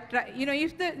go. I try,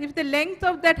 if the length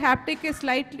of that haptic is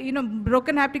slightly,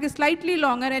 broken haptic is slightly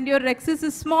longer and your rexis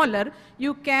is smaller,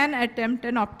 you can attempt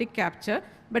an optic capture,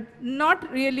 but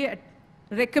not really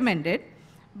recommended.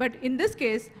 But in this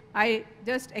case, I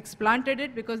just explanted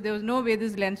it because there was no way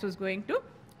this lens was going to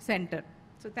center.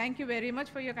 So thank you very much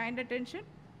for your kind attention.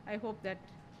 I hope that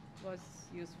was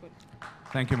useful.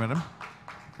 Thank you, madam.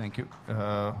 Thank you.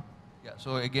 Yeah,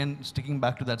 so again, sticking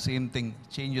back to that same thing,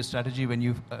 change your strategy when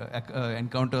you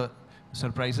encounter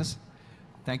surprises.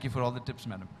 Thank you for all the tips,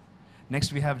 madam.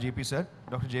 Next, we have JP sir.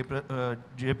 Dr.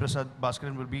 J. Prasad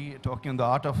Bhaskaran will be talking on the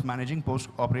art of managing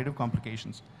post-operative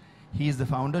complications. He is the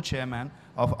founder, chairman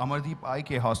of Amardeep Eye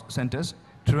Care Centers,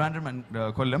 Trivandrum and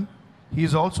Kollam. He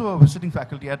is also a visiting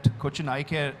faculty at Cochin Eye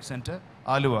Care Center,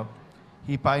 Alua.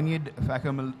 He pioneered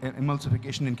phaco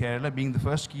emulsification in Kerala, being the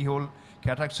first keyhole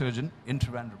cataract surgeon in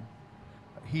Trivandrum.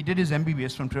 He did his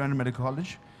MBBS from Trivandrum Medical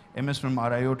College, MS from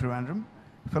RIO Trivandrum,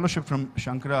 fellowship from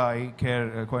Shankara Eye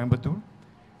Care Coimbatore.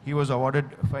 He was awarded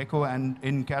phaco and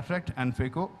in cataract and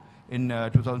phaco in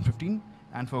 2015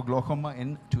 and for glaucoma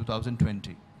in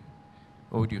 2020.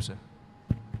 Over to you, sir.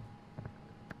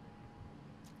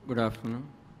 Good afternoon.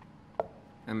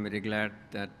 I'm very glad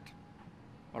that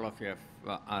all of you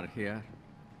are here,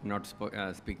 not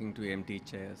speaking to empty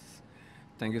chairs.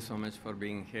 Thank you so much for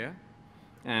being here.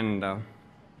 And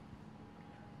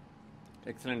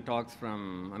excellent talks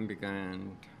from AMBIKA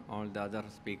and all the other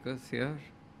speakers here.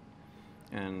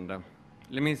 And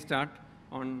let me start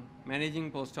on managing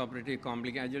post-operative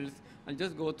complications. I'll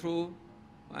just go through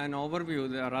an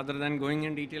overview there, rather than going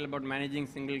in detail about managing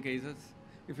single cases.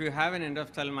 If you have an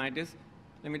endophthalmitis,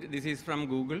 this is from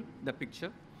Google, the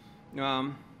picture.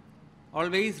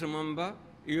 Always remember,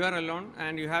 you are alone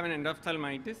and you have an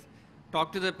endophthalmitis.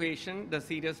 Talk to the patient, the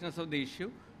seriousness of the issue.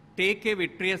 Take a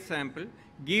vitreous sample,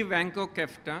 give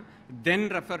vancomycin, then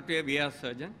refer to a VR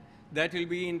surgeon. That will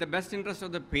be in the best interest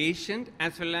of the patient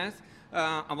as well as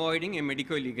avoiding a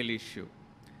medico-legal issue.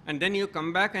 And then you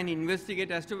come back and investigate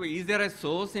as to is there a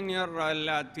source in your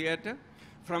theater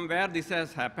from where this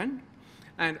has happened,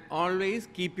 and always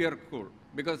keep your cool.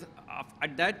 Because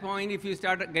at that point, if you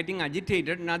start getting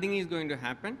agitated, nothing is going to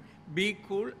happen. Be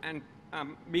cool and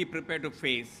be prepared to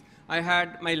face. I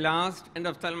had my last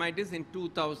endophthalmitis in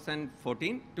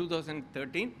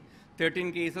 2013.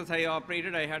 13 cases I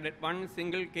operated. I had one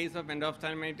single case of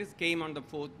endophthalmitis, came on the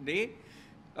 4th day.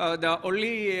 The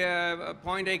only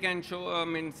point I can show,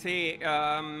 say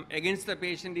against the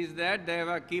patient is that they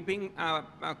were keeping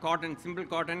cotton, simple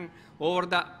cotton, over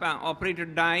the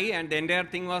operated dye, and the entire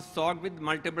thing was soaked with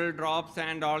multiple drops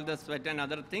and all the sweat and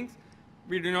other things.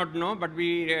 We do not know, but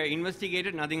we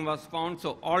investigated, nothing was found.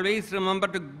 So always remember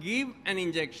to give an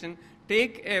injection,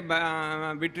 take a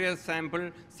vitreous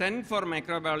sample, send for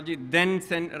microbiology, then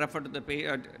refer to the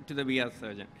VR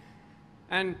surgeon.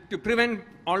 And to prevent,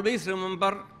 always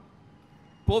remember,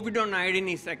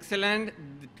 povidone is excellent,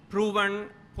 proven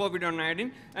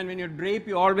povidone. And when you drape,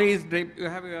 you always drape. You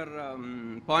have your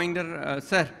pointer,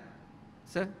 sir?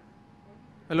 Sir?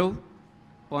 Hello?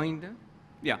 Pointer?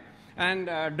 Yeah. And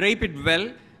drape it well.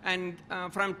 And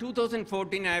from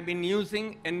 2014, I have been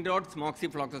using Endots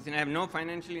moxifloxacin. I have no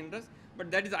financial interest, but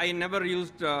that is, I never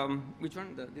used, which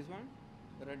one? This one?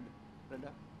 The red.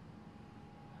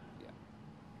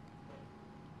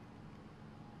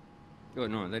 Oh,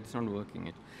 no, that's not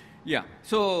working. Yeah,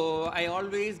 so I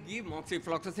always give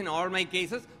moxifloxacin in all my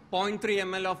cases, 0.3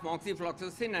 ml of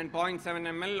moxifloxacin and 0.7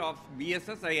 ml of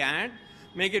BSS I add,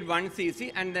 make it 1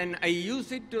 cc, and then I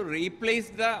use it to replace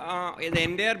the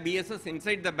entire BSS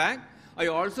inside the bag. I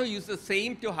also use the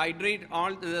same to hydrate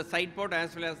all the side port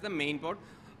as well as the main port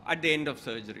at the end of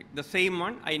surgery. The same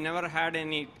one, I never had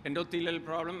any endothelial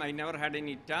problem, I never had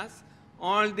any TAS.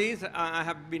 All these I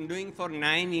have been doing for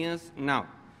 9 years now.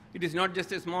 It is not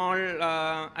just a small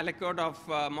aliquot of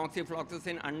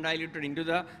moxifloxacin undiluted into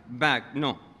the bag,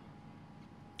 no.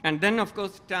 And then, of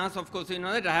course, TAS, of course, you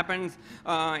know, it happens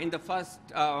in the first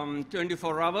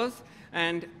 24 hours.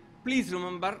 And please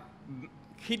remember,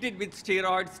 hit it with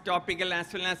steroids, topical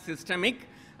as well as systemic.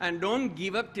 And don't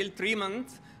give up till 3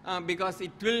 months because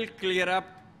it will clear up.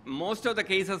 Most of the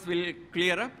cases will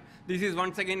clear up. This is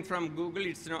once again from Google.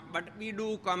 It's not, but we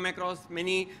do come across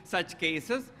many such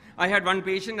cases. I had one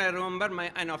patient, I remember,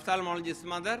 an ophthalmologist's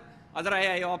mother, Other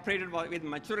eye I operated with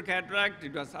mature cataract.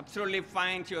 It was absolutely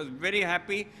fine. She was very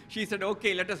happy. She said,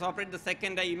 okay, let us operate the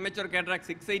second eye, immature cataract,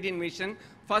 6/18 vision.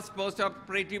 First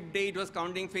post-operative day, it was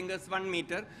counting fingers 1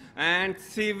 meter. And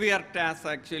severe task,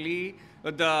 actually.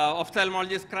 The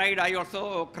ophthalmologist cried. I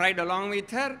also cried along with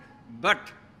her.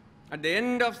 But at the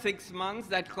end of 6 months,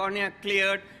 that cornea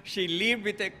cleared. She lived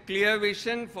with a clear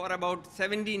vision for about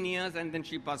 17 years, and then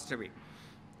she passed away.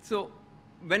 So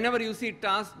whenever you see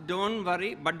task, don't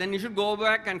worry, but then you should go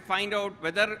back and find out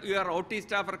whether your OT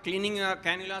staff are cleaning your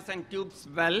cannulas and tubes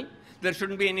well. There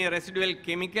shouldn't be any residual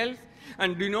chemicals.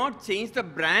 And do not change the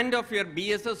brand of your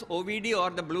BSS OVD or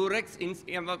the Blu-Rex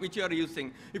which you are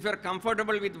using. If you are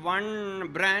comfortable with one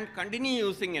brand, continue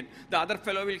using it. The other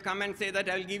fellow will come and say that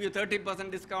I'll give you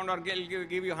 30% discount or I'll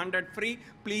give you 100 free.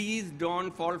 Please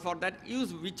don't fall for that.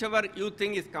 Use whichever you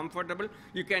think is comfortable.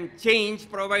 You can change,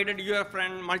 provided your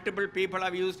friend, multiple people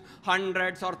have used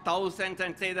hundreds or thousands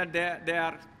and say that they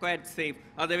are quite safe.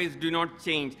 Otherwise, do not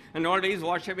change. And always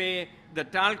wash away the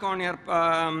talc on your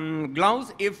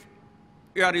gloves if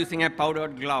you are using a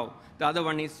powdered glove. The other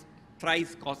one is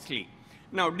thrice costly.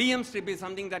 Now, DM strip is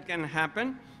something that can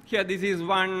happen. Here, this is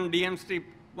one DM strip.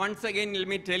 Once again, let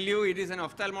me tell you, it is an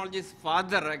ophthalmologist's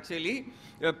father, actually.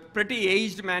 A pretty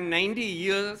aged man, 90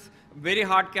 years, very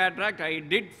hard cataract. I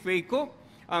did phaco,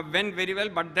 went very well,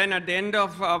 but then at the end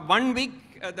of 1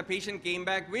 week, the patient came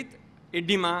back with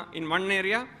edema in one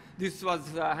area. This was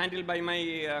handled by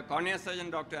my cornea surgeon,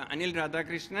 Dr. Anil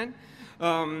Radhakrishnan.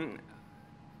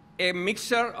 A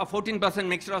mixture of 14%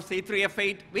 mixture of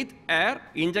C3F8 with air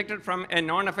injected from a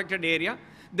non-affected area.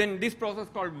 Then this process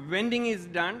called vending is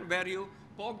done, where you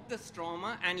poke the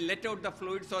stroma and let out the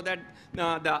fluid so that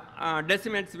the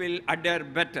decimets will adhere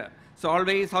better. So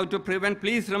always how to prevent,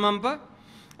 please remember,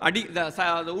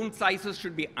 the wound sizes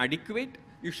should be adequate.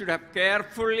 You should have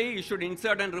carefully, you should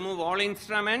insert and remove all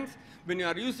instruments. When you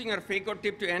are using your phaco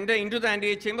tip to enter into the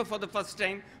anterior chamber for the first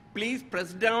time, please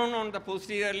press down on the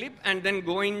posterior lip and then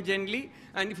go in gently.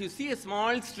 And if you see a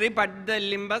small strip at the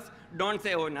limbus, don't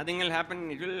say, oh, nothing will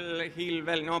happen, it will heal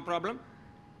well, no problem.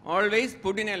 Always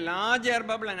put in a large air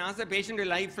bubble and ask the patient to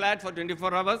lie flat for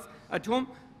 24 hours at home.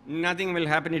 Nothing will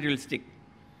happen, it will stick.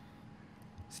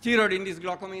 Steroid-induced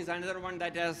glaucoma is another one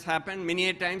that has happened. Many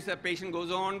a times the patient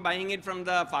goes on buying it from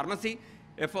the pharmacy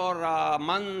for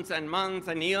months and months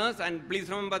and years. And please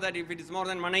remember that if it is more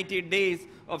than 180 days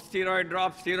of steroid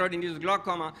drops, steroid-induced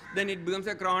glaucoma, then it becomes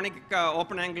a chronic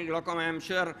open-angle glaucoma. I'm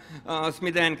sure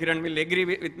Smita and Kiran will agree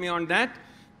with me on that.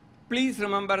 Please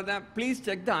remember that. Please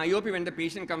check the IOP when the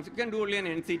patient comes. You can do only an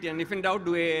NCT, and if in doubt,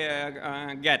 do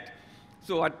a GAT.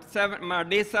 So at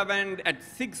day 7, at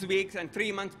 6 weeks and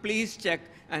 3 months, please check.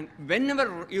 And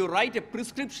whenever you write a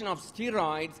prescription of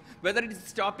steroids, whether it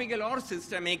is topical or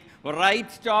systemic, write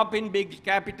stop in big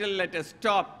capital letters,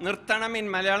 stop. Nirthanam in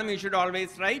Malayalam you should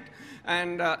always write.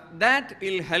 And that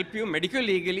will help you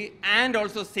medically and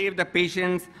also save the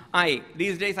patient's eye.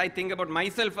 These days I think about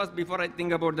myself first before I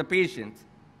think about the patients.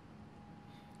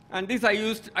 And this I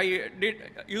did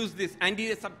use this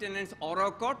anterior subtenance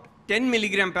Orocot, 10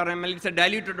 milligram per ml. It's a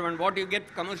diluted one. What you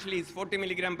get commercially is 40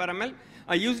 milligram per ml.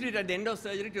 I used it at the end of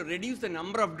surgery to reduce the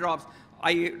number of drops.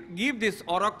 I give this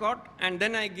Orocot, and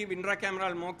then I give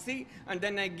intracameral Moxi, and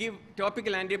then I give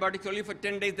topical antibiotics only for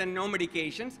 10 days, then no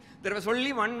medications. There was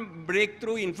only one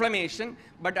breakthrough inflammation,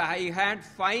 but I had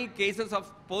 5 cases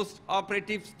of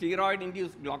post-operative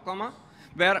steroid-induced glaucoma,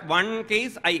 where one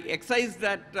case I excised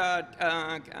that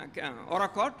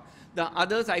Orocot. The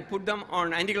others, I put them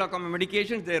on anti-glaucoma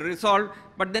medications, they resolved,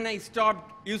 but then I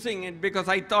stopped using it because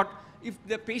I thought if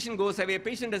the patient goes away,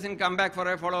 patient doesn't come back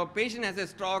for a follow-up, patient has a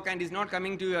stroke and is not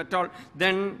coming to you at all,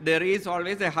 then there is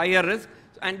always a higher risk,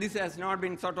 and this has not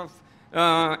been sort of,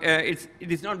 it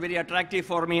is not very attractive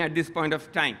for me at this point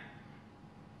of time.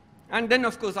 And then,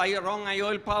 of course, wrong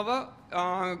IOL power,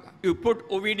 you put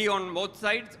OVD on both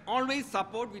sides, always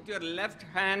support with your left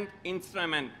hand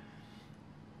instrument.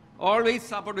 Always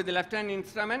support with the left hand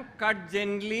instrument, cut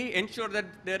gently, ensure that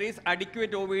there is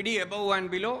adequate OVD above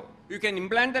and below. You can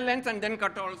implant the lens and then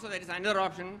cut also, that is another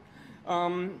option.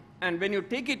 And when you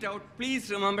take it out,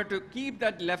 please remember to keep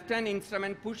that left hand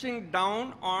instrument pushing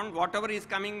down on whatever is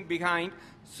coming behind.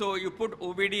 So you put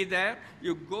OVD there,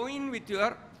 you go in with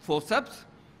your forceps,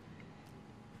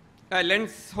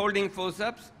 lens holding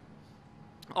forceps.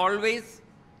 Always,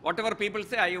 whatever people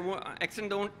say, I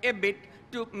extend the wound a bit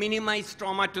to minimize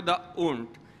trauma to the wound.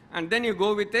 And then you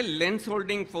go with a lens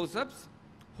holding forceps,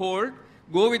 hold,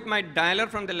 go with my dialer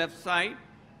from the left side,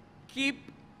 keep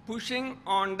pushing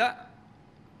on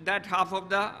that half of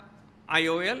the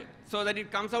IOL so that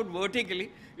it comes out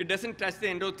vertically, it doesn't touch the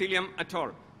endothelium at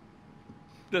all.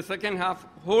 the second half,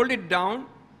 hold it down,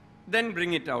 then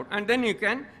bring it out. And then you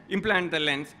can implant the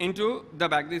lens into the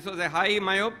back. This was a high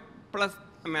myop plus,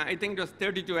 I think it was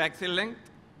 32 axial length.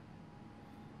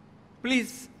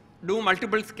 Please do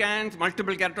multiple scans,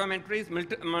 multiple keratometries,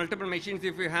 multiple machines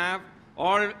if you have,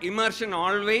 all immersion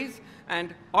always,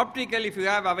 and optical if you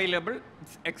have available.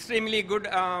 It's extremely good.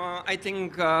 I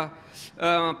think Dr.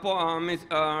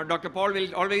 Paul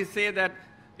will always say that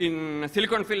in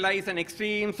silicone-filled eyes and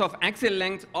extremes of axial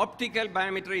length, optical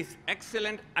biometry is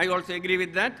excellent. I also agree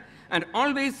with that. And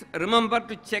always remember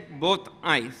to check both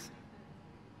eyes.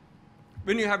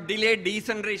 When you have delayed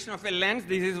degeneration of a lens,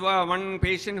 this is one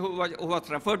patient who was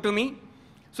referred to me.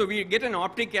 So we get an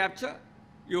optic capture.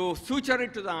 You suture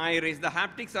it to the iris. The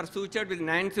haptics are sutured with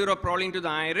 90 Prolene to the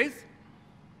iris.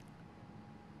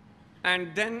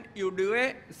 And then you do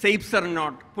a Sapser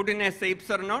knot. Put in a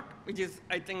Sapser knot, which is,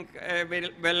 I think, a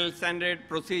very well-standard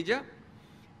procedure.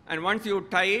 And once you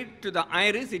tie it to the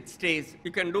iris, it stays.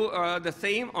 You can do the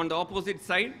same on the opposite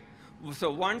side.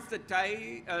 So once the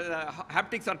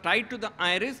haptics are tied to the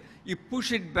iris, you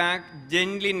push it back,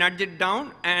 gently nudge it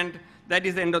down, and that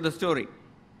is the end of the story.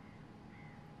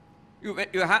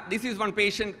 This is one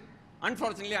patient,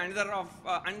 unfortunately, another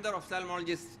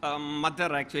ophthalmologist's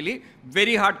mother actually.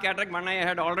 Very hard cataract, one eye I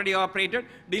had already operated,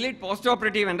 delayed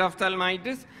postoperative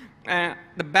endophthalmitis.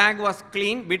 The bag was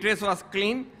clean, vitreous was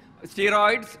clean,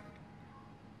 steroids,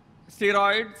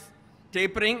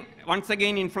 tapering, once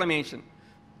again inflammation.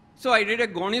 So I did a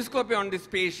gonioscopy on this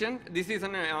patient. This is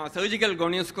a surgical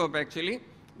gonioscope actually,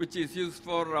 which is used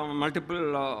for multiple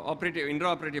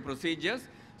intraoperative procedures.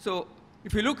 So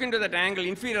if you look into that angle,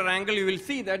 inferior angle, you will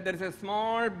see that there is a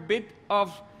small bit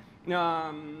of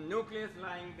nucleus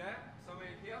lying there, somewhere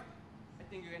here. I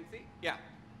think you can see, yeah.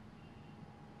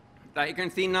 You can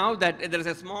see now that there is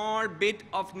a small bit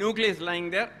of nucleus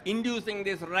lying there, inducing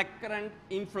this recurrent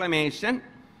inflammation.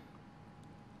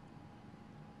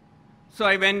 So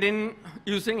I went in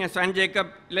using a Swan Jacob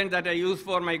lens that I use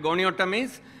for my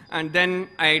goniotomies, and then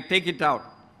I take it out,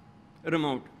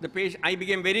 removed. The patient, I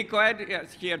became very quiet.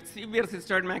 Yes, she had severe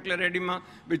cystoid macular edema,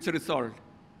 which resolved.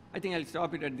 I think I'll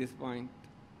stop it at this point.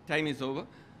 Time is over.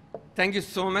 Thank you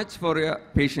so much for your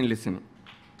patient listening.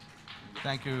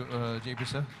 Thank you, JP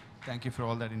sir. Thank you for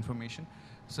all that information.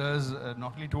 Sir has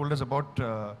not only told us about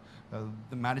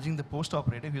managing the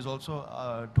post-operative, he's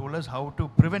also told us how to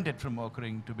prevent it from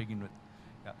occurring to begin with.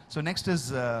 Yeah. So next is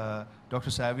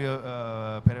Dr.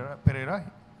 Savio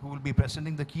Pereira, who will be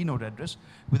presenting the keynote address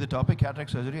with the topic cataract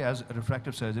surgery as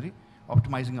refractive surgery,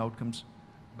 optimizing outcomes.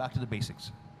 Back to the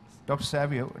basics. Dr.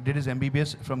 Savio did his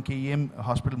MBBS from KEM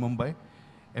Hospital, Mumbai,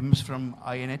 MS from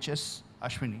INHS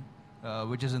Ashwini,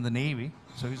 which is in the Navy.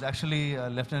 So he's actually a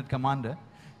Lieutenant Commander.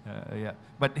 Yeah.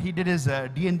 But he did his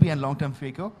DNB and long-term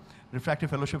FACO, refractive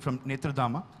fellowship from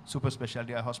Netradama, Super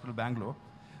Specialty Eye Hospital, Bangalore,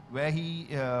 where he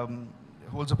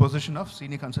holds a position of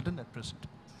senior consultant at present.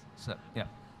 So, yeah.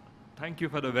 Thank you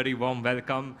for the very warm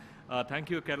welcome. Thank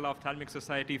you, Kerala Ophthalmic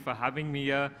Society, for having me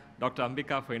here, Dr.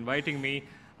 Ambika for inviting me.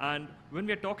 And when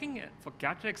we're talking for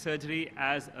cataract surgery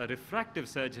as a refractive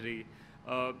surgery,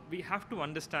 we have to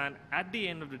understand at the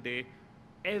end of the day,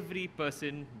 every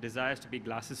person desires to be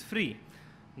glasses free.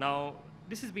 Now,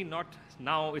 this has been not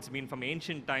now, it's been from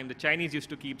ancient time. The Chinese used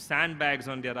to keep sandbags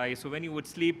on their eyes, so when you would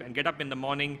sleep and get up in the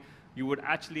morning, you would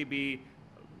actually be,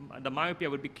 the myopia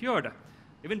would be cured.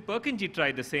 Even Purkinje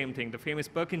tried the same thing, the famous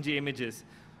Purkinje images.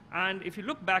 And if you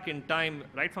look back in time,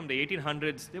 right from the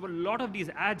 1800s, there were a lot of these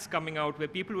ads coming out where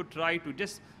people would try to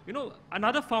just,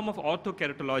 another form of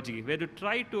orthokeratology, where to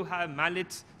try to have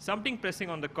mallets, something pressing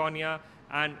on the cornea,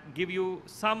 and give you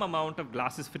some amount of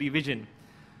glasses-free vision.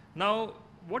 Now,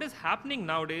 what is happening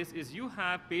nowadays is you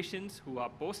have patients who are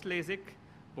post-LASIK,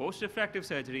 post-refractive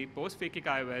surgery, post-phakic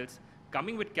IOLs,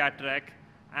 coming with cataract,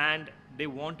 and they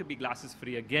want to be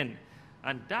glasses-free again.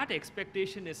 And that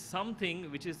expectation is something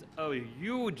which is a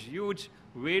huge, huge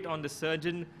weight on the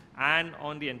surgeon and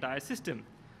on the entire system.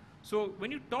 So when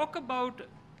you talk about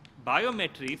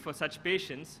biometry for such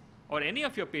patients, or any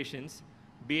of your patients,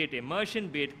 be it immersion,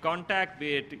 be it contact,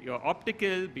 be it your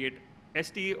optical, be it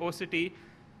ST, OCT,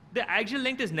 the axial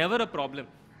length is never a problem.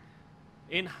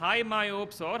 In high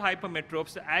myopes or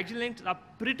hypermetropes, the axial lengths are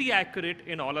pretty accurate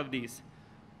in all of these.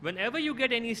 Whenever you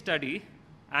get any study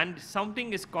and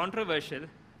something is controversial,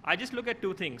 I just look at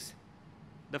two things: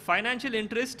 the financial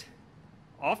interest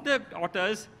of the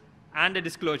authors and the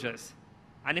disclosures.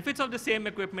 And if it's of the same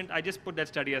equipment, I just put that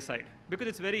study aside, because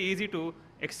it's very easy to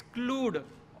exclude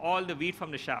all the wheat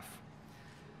from the chaff.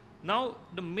 Now,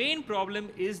 the main problem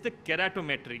is the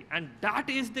keratometry, and that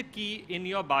is the key in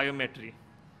your biometry.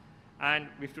 And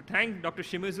we have to thank Dr.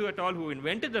 Shimizu et al., who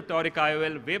invented the toric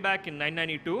IOL way back in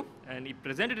 1992, and he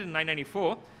presented it in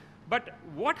 1994. But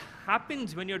what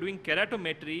happens when you're doing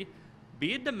keratometry,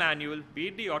 be it the manual, be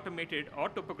it the automated or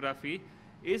topography,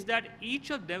 is that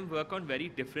each of them work on very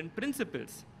different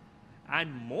principles.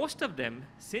 And most of them,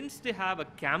 since they have a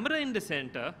camera in the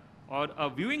center or a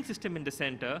viewing system in the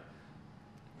center,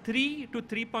 3 to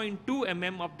 3.2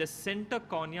 mm of the center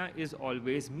cornea is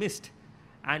always missed.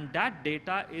 And that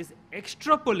data is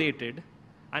extrapolated,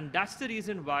 and that's the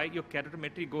reason why your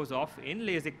keratometry goes off in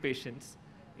LASIK patients,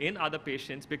 in other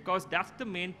patients, because that's the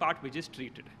main part which is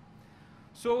treated.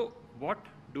 So what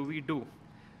do we do?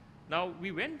 Now,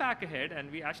 we went back ahead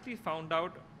and we actually found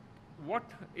out what,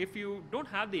 if you don't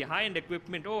have the high-end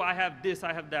equipment, oh, I have this,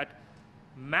 I have that.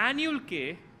 Manual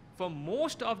K, for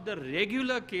most of the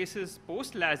regular cases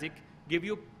post-LASIK, give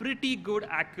you pretty good,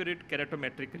 accurate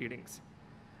keratometric readings.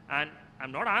 And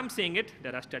I'm saying it,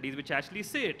 there are studies which actually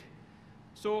say it.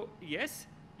 So yes,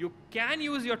 you can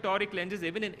use your toric lenses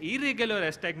even in irregular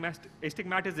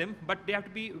astigmatism, but they have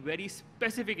to be very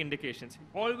specific indications.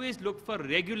 Always look for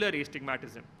regular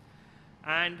astigmatism.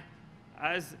 And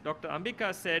as Dr.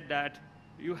 Ambika said, that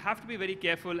you have to be very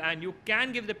careful, and you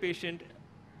can give the patient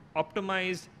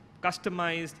optimized,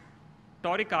 customized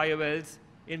toric IOLs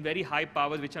in very high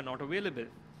powers which are not available.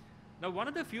 Now, one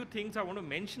of the few things I want to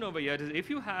mention over here is if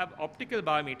you have optical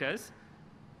biometers,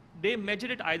 they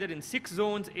measure it either in 6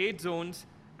 zones, 8 zones,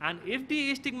 and if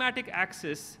the astigmatic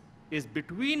axis is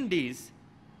between these,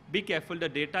 be careful, the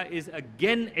data is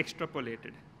again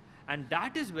extrapolated. And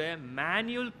that is where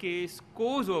manual K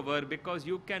scores over, because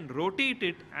you can rotate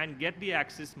it and get the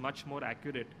axis much more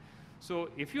accurate. So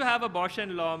if you have a Bausch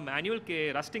 & Lomb manual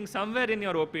K rusting somewhere in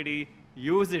your OPD,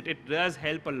 use it. It does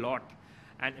help a lot.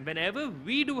 And whenever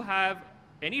we do have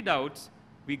any doubts,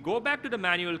 we go back to the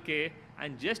manual K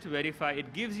and just verify.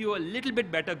 It gives you a little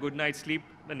bit better good night's sleep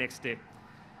the next day.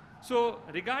 So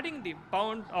regarding the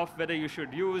point of whether you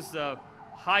should use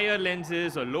higher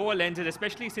lenses or lower lenses,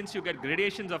 especially since you get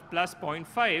gradations of plus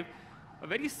 0.5, a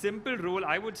very simple rule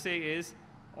I would say is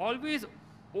always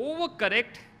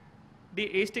overcorrect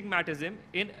the astigmatism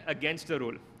in against the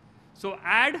rule. So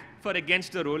add for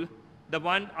against the rule. The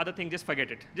one other thing, just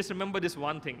forget it. Just remember this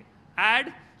one thing.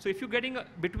 Add, so if you're getting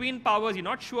between powers, you're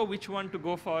not sure which one to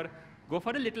go for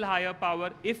a little higher power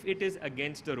if it is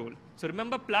against the rule. So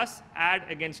remember plus, add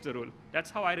against the rule. That's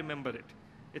how I remember it.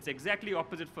 It's exactly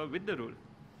opposite for with the rule.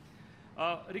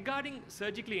 Regarding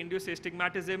surgically induced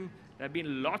astigmatism, there have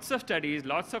been lots of studies,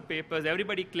 lots of papers.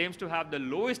 Everybody claims to have the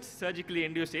lowest surgically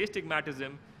induced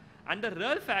astigmatism. And the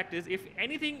real fact is, if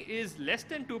anything is less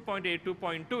than 2.8,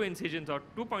 2.2 incisions, or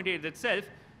 2.8 itself,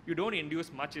 you don't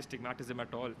induce much astigmatism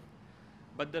at all.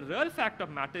 But the real fact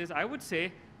of matter is, I would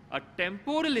say, a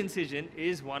temporal incision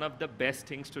is one of the best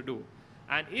things to do.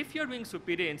 And if you're doing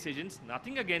superior incisions,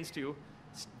 nothing against you,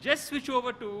 just switch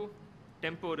over to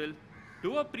temporal,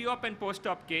 do a pre-op and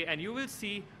post-op K, and you will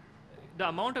see the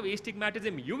amount of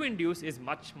astigmatism you induce is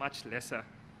much, much lesser.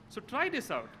 So try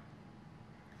this out.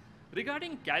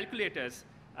 Regarding calculators,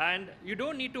 and you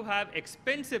don't need to have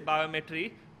expensive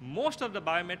biometry. Most of the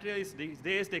biometry these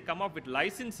days, they come up with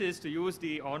licenses to use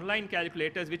the online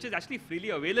calculators, which is actually freely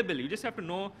available. You just have to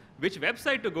know which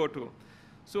website to go to.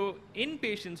 So in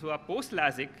patients who are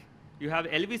post-LASIK, you have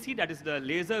LVC, that is the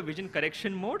laser vision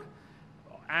correction mode,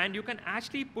 and you can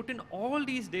actually put in all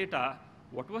these data.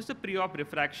 What was the pre-op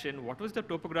refraction? What was the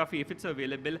topography, if it's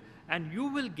available? And you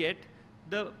will get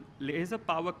the laser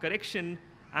power correction,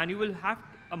 and you will have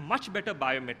a much better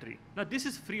biometry. Now, this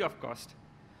is free of cost.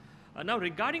 Now,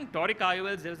 regarding toric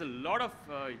IOLs, there's a lot of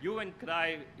hue and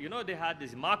cry. You know, they had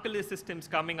these markerless systems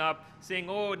coming up saying,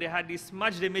 oh, they had these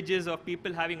smudged images of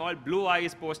people having all blue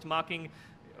eyes post-marking.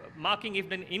 Marking, if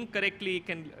done incorrectly,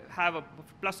 can have a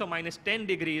plus or minus 10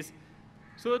 degrees.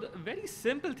 So the very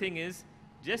simple thing is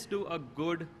just do a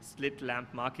good slit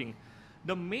lamp marking.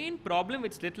 The main problem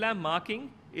with slit lamp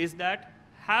marking is that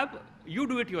you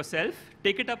do it yourself,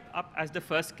 take it up as the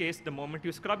first case the moment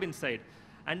you scrub inside.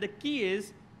 And the key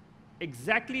is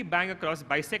exactly bang across,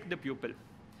 bisect the pupil.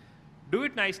 Do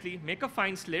it nicely, make a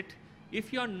fine slit.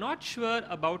 If you're not sure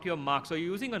about your marks or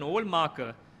you're using an old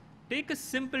marker, take a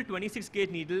simple 26 gauge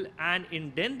needle and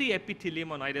indent the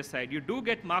epithelium on either side. You do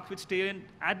get marks which stay in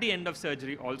at the end of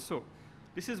surgery also.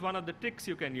 This is one of the tricks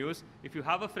you can use. If you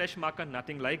have a fresh marker,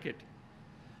 nothing like it.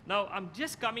 Now, I'm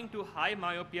just coming to high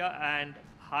myopia and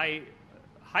high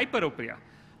hyperopia.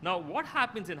 Now, what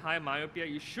happens in high myopia,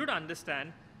 you should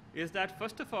understand, is that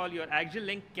first of all, your axial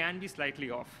length can be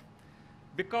slightly off.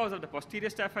 Because of the posterior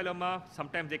staphyloma,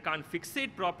 sometimes they can't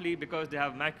fixate properly because they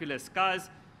have macular scars.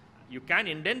 You can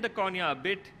indent the cornea a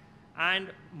bit, And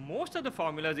most of the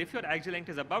formulas, if your axial length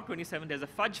is above 27, there's a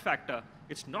fudge factor.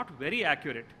 It's not very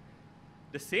accurate.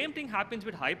 The same thing happens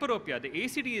with hyperopia. The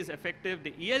ACD is effective,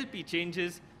 the ELP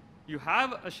changes, you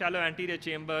have a shallow anterior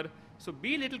chamber, so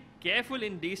be a little careful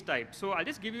in these types. So I'll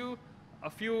just give you a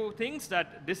few things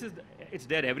that it's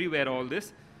there everywhere, all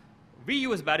this. We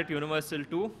use Barrett Universal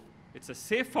too. It's a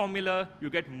safe formula, you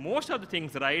get most of the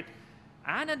things right,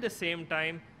 and at the same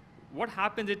time, what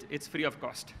happens is it's free of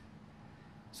cost.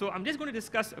 So I'm just going to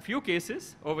discuss a few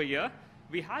cases over here.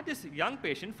 We had this young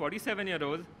patient,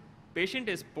 47-year-old. Patient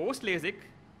is post-LASIK,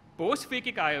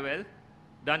 post-phakic IOL,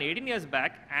 done 18 years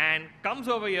back, and comes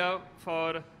over here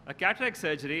for a cataract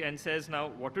surgery and says, now,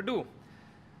 what to do?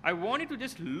 I want you to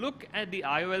just look at the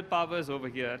IOL powers over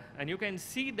here, and you can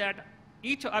see that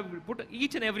I will put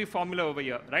each and every formula over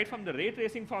here, right from the ray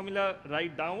tracing formula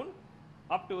right down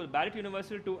up to Barrett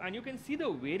Universal 2, and you can see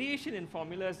the variation in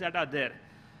formulas that are there.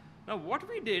 Now, what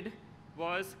we did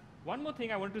was, one more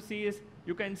thing I want to see is,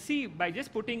 you can see by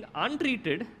just putting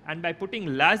untreated and by putting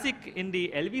LASIK in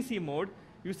the LVC mode,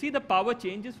 you see the power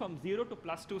changes from 0 to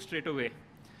 +2 straight away.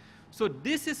 So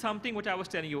this is something which I was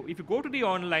telling you. If you go to the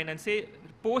online and say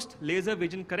post-laser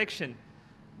vision correction,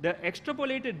 the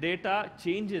extrapolated data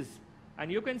changes.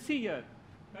 And you can see here,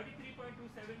 33.27,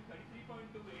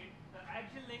 33.28, the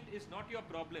axial length is not your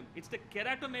problem. It's the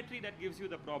keratometry that gives you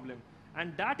the problem.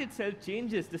 And that itself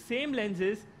changes. The same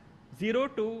lenses, 0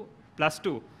 to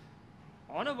 +2.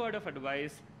 On a word of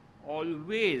advice,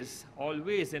 always,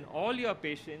 always in all your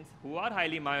patients who are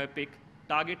highly myopic,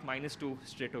 target -2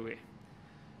 straight away.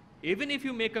 Even if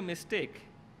you make a mistake,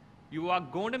 you are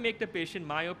going to make the patient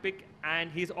myopic, and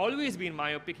he's always been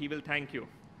myopic, he will thank you.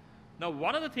 Now,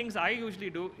 one of the things I usually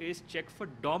do is check for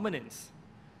dominance.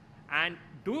 And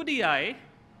do the eye,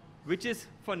 which is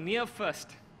for near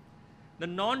first, the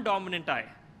non-dominant eye.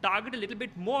 Target a little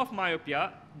bit more of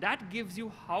myopia. That gives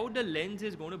you how the lens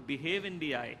is going to behave in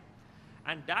the eye.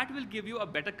 And that will give you a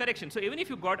better correction. So even if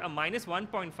you got a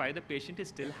 -1.5, the patient is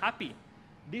still happy.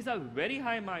 These are very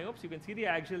high myopes. You can see the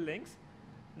axial lengths.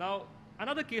 Now,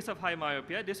 another case of high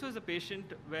myopia, this was a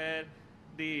patient where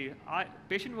the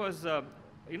patient was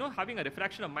having a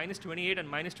refraction of -28 and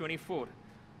 -24.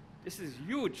 This is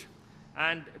huge.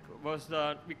 And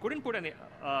we couldn't put any,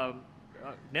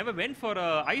 never went for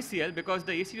ICL because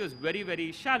the ACD was very,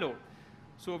 very shallow.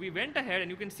 So we went ahead, and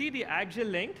you can see the axial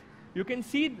length. You can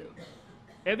see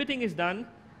everything is done,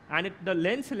 and the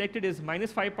lens selected is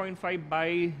 -5.5 by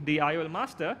the IOL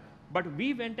master, but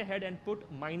we went ahead and put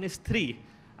 -3.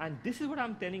 And this is what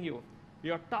I'm telling you.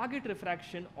 Your target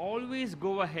refraction, always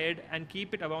go ahead and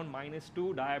keep it around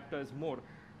 -2 diopters more.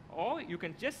 Or you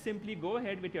can just simply go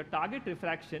ahead with your target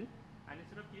refraction, and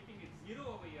instead of keeping it 0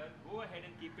 over here, go ahead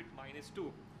and keep it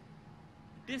 -2.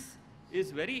 This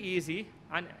is very easy,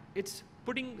 and it's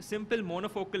putting simple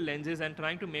monofocal lenses and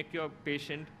trying to make your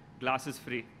patient glasses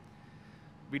free.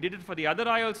 We did it for the other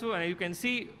eye also, and you can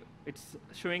see it's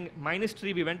showing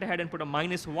 -3. We went ahead and put a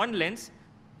 -1 lens.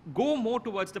 Go more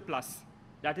towards the plus.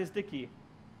 That is the key.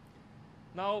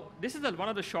 Now, this is one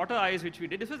of the shorter eyes which we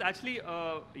did. This was actually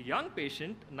a young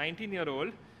patient,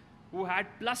 19-year-old, who had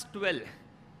 +12,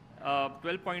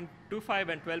 12.25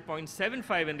 and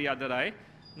 12.75 in the other eye.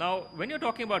 Now, when you're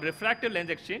talking about refractive lens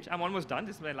exchange, I'm almost done.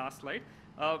 This is my last slide.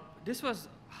 This was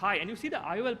high, and you see the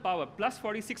IOL power,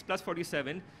 +46,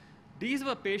 +47. These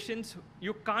were patients,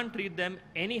 you can't treat them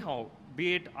anyhow,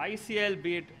 be it ICL,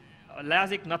 be it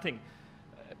LASIK, nothing.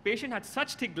 Patient had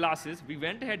such thick glasses, we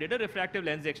went ahead, did a refractive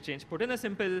lens exchange, put in a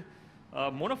simple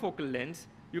monofocal lens.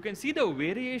 You can see the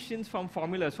variations from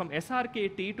formulas, from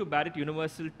SRKT to Barrett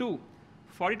Universal 2,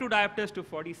 42 diopters to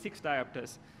 46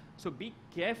 diopters. So be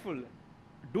careful.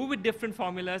 Do with different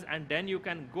formulas, and then you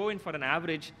can go in for an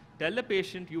average. Tell the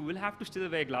patient you will have to still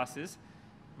wear glasses.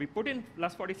 We put in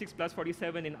 +46,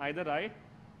 +47 in either eye.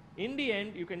 In the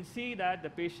end, you can see that the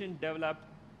patient developed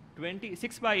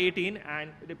 6/18,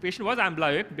 and the patient was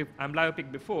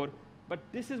amblyopic before, but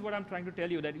this is what I'm trying to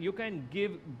tell you, that you can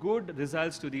give good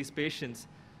results to these patients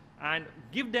and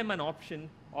give them an option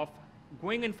of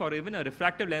going in for even a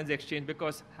refractive lens exchange,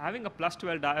 because having a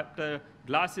 +12 diopter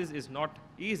glasses is not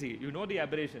easy. You know the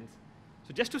aberrations.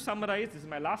 So just to summarize, this is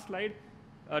my last slide.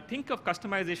 Think of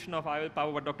customization of IOL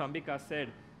power, what Dr. Ambika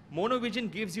said. Monovision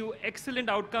gives you excellent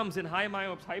outcomes in high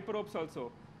myopes, hyperopes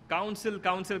also.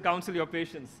 Counsel your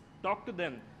patients. Talk to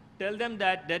them. Tell them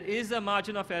that there is a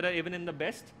margin of error even in the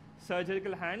best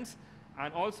surgical hands,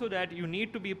 and also that you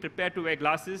need to be prepared to wear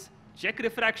glasses. Check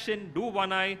refraction, do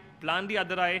one eye, plan the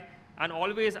other eye, and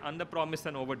always under-promise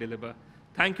and over-deliver.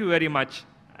 Thank you very much.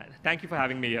 Thank you for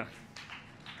having me here.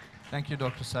 Thank you,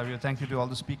 Dr. Savio. Thank you to all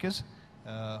the speakers.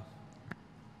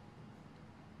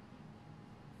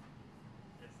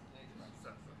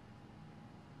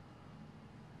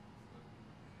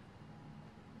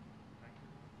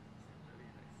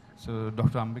 So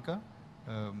Dr. Ambika,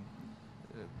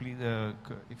 please,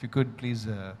 if you could please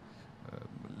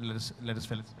let us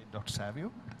felicitate Dr.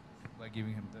 Savio by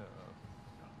giving him the.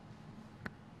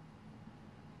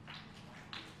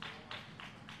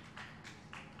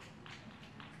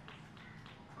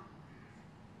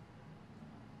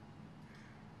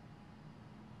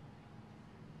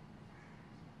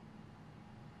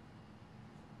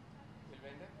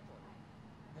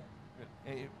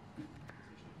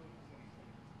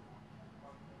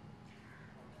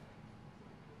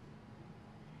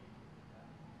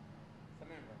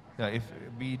 Yeah, if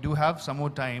we do have some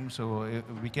more time, so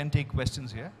we can take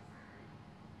questions here.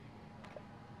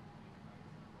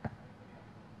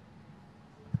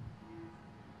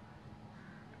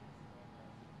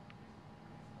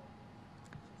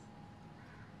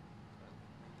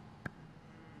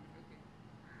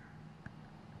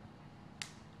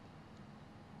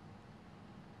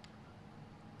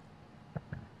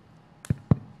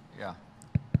 Yeah.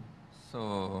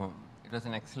 So it was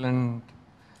an excellent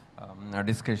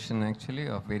discussion actually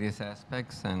of various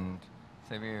aspects, and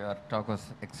your talk was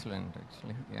excellent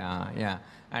actually. Yeah, yeah.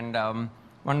 And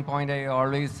one point I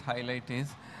always highlight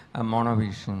is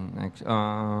monovision.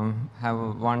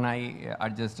 Have one eye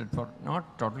adjusted for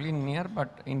not totally near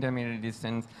but intermediate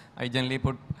distance. I generally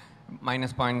put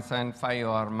minus 0.75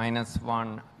 or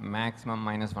 -1, maximum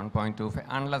 -1.25,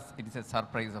 unless it is a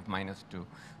surprise of -2.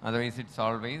 Otherwise, it's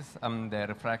always the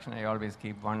refraction. I always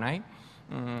keep one eye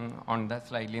on the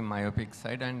slightly myopic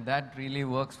side, and that really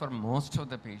works for most of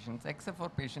the patients, except for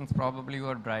patients probably who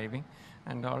are driving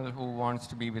and all who wants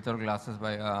to be without glasses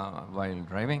while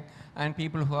driving, and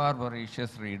people who are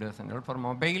voracious readers and all. For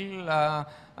mobile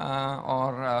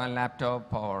or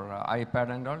laptop or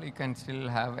iPad and all, you can still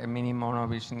have a mini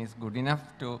monovision is good enough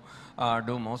to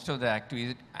do most of the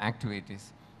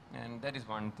activities. And that is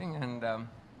one thing. And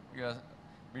your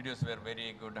videos were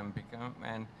very good, Ambika.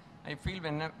 And I feel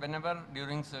whenever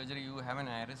during surgery you have an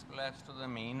iris collapse to the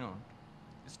main node,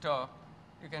 stop,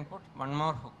 you can put one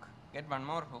more hook, get one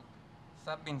more hook,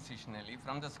 sub-incisionally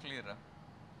from the sclera,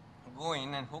 go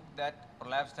in and hook that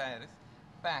prolapsed iris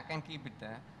back and keep it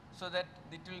there, so that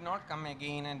it will not come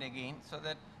again and again, so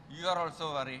that you are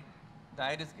also worried, the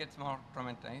iris gets more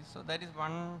traumatized. So that is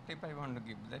one tip I want to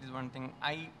give. That is one thing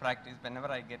I practice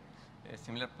whenever I get a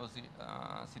similar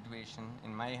situation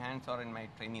in my hands or in my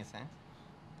trainee's hands.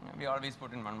 We always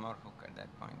put in one more hook at that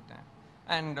point in time.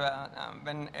 And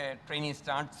when a trainee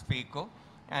starts phaco,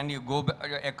 and you go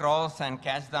across and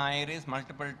catch the iris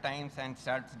multiple times and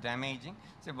starts damaging.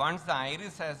 So once the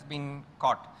iris has been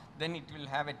caught, then it will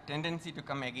have a tendency to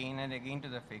come again and again to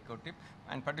the phaco tip.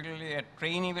 And particularly a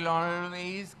trainee will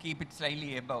always keep it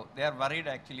slightly above. They are worried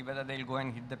actually whether they'll go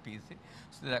and hit the PC.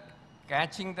 So the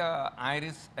catching the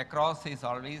iris across is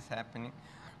always happening.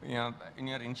 In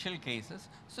your initial cases.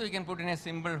 So you can put in a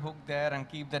simple hook there and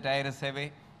keep that iris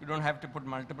away. You don't have to put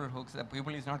multiple hooks. The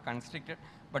pupil is not constricted,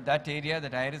 but that area,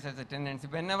 that iris has a tendency,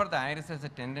 whenever the iris has a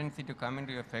tendency to come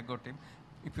into your phaco tip,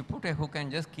 if you put a hook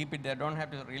and just keep it there, don't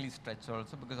have to really stretch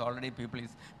also, because already pupil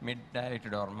is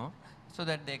mid-dilated or more, so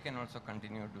that they can also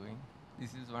continue doing.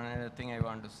 This is one other thing I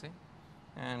want to say.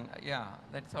 And yeah,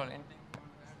 that's all. Anything?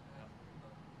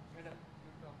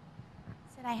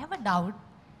 Sir, I have a doubt.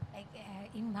 Like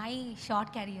in my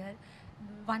short career,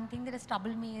 one thing that has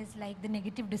troubled me is like the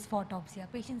negative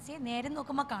dysphotopsia. Patients say,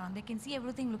 they can see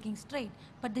everything looking straight,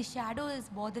 but the shadow is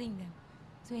bothering them.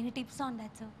 So any tips on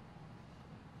that, sir?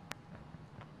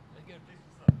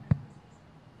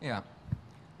 Yeah.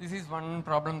 This is one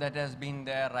problem that has been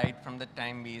there right from the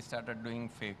time we started doing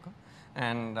phaco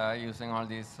and using all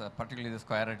these, particularly the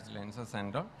square edge lenses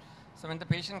and all. So when the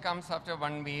patient comes after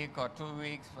 1 week or 2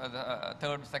 weeks for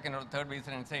the second or third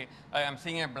visit and say, I am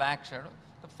seeing a black shadow,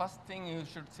 the first thing you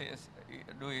should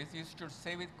do is you should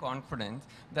say with confidence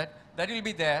that that will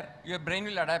be there, your brain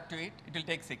will adapt to it, it will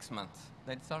take 6 months.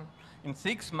 That's all. In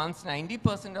 6 months,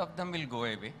 90% of them will go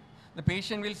away. The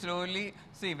patient will slowly,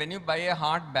 see, when you buy a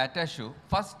hard bata shoe,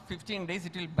 first 15 days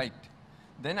it will bite.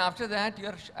 Then after that,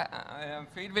 your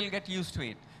feet will get used to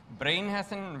it. Brain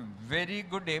has a very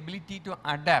good ability to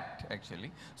adapt,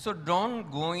 actually. So don't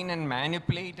go in and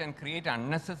manipulate and create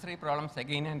unnecessary problems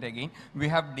again and again. We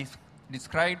have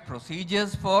described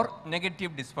procedures for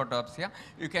negative dysphotopsia.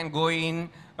 You can go in,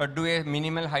 do a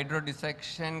minimal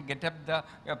hydrodissection, get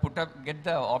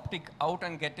the optic out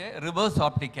and get a reverse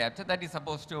optic capture. That is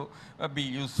supposed to be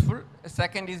useful.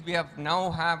 Second is we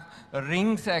now have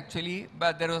rings actually,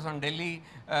 but there was one Delhi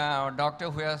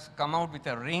doctor who has come out with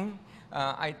a ring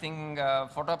I think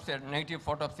negative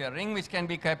photopsia ring, which can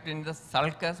be kept in the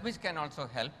sulcus, which can also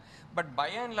help. But by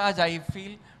and large, I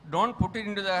feel don't put it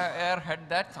into the air head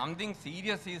that something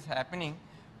serious is happening.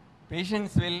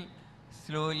 Patients will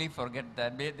slowly forget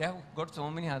that. They have got so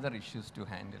many other issues to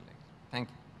handle. Thank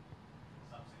you.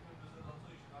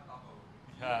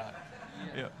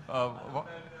 Yeah.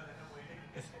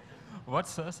 What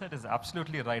Sir said is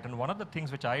absolutely right. And one of the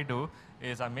things which I do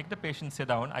is I make the patient sit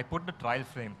down. I put the trial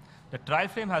frame. The trial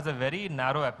frame has a very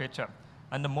narrow aperture.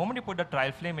 And the moment you put the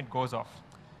trial frame, it goes off.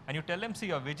 And you tell them, see,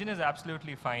 your vision is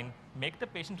absolutely fine. Make the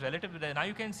patient relative to that. Now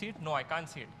you can see it. No, I can't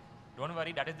see it. Don't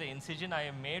worry, that is the incision I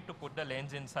made to put the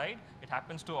lens inside. It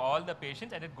happens to all the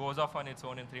patients and it goes off on its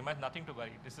own in 3 months. Nothing to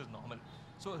worry. This is normal.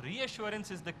 So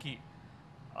reassurance is the key.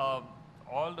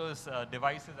 All those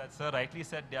devices that Sir rightly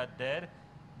said, they are there.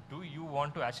 Do you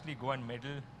want to actually go and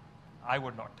meddle? I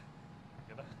would not.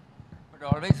 You know? But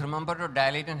always remember to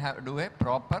dilate and do a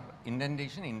proper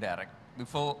indentation indirect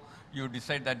before you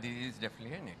decide that this is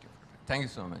definitely a native. Thank you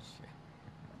so much. Yeah.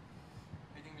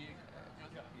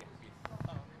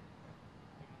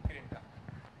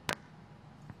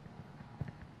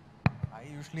 I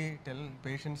usually tell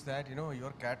patients that,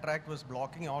 your cataract was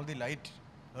blocking all the light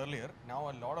earlier. Now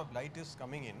a lot of light is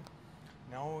coming in.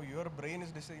 Now your brain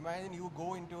is, imagine you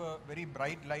go into a very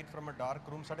bright light from a dark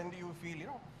room, suddenly you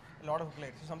feel, a lot of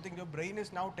light. So something your brain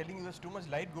is now telling you there's too much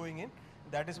light going in.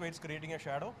 That is why it's creating a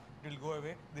shadow. It will go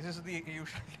away. This is the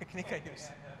usual technique I use.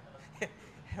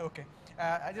 Okay.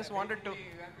 I just wanted to,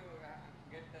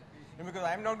 because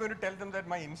I'm not going to tell them that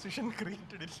my incision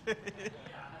created it.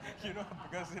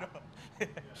 Because,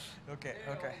 okay.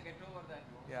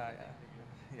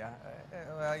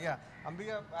 Yeah.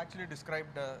 Ambika actually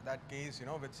described that case,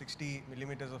 with 60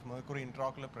 millimeters of mercury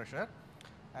intraocular pressure,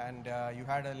 and you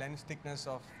had a lens thickness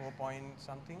of 4 point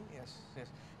something. Yes.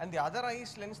 And the other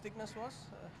eye's lens thickness was?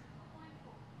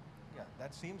 Yeah,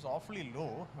 that seems awfully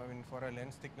low. For a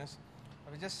lens thickness.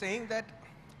 I was just saying that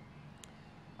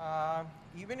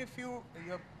even if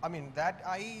that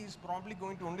eye is probably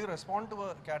going to only respond to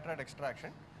a cataract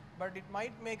extraction, but it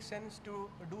might make sense to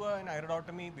do an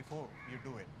iridotomy before you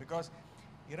do it, because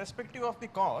irrespective of the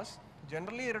cause,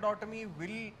 generally iridotomy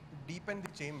will deepen the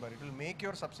chamber. It will make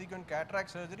your subsequent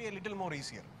cataract surgery a little more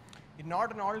easier.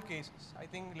 Not in all cases. I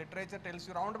think literature tells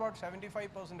you around about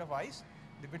 75% of eyes,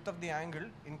 the width of the angle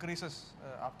increases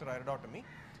after iridotomy.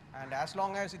 And as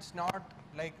long as it's not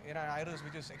like an iris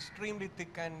which is extremely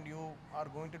thick and you are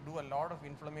going to do a lot of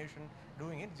inflammation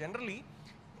doing it, generally,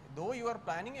 though you are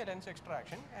planning a lens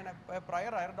extraction, and a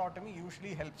prior iridotomy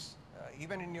usually helps,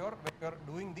 even when you're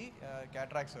doing the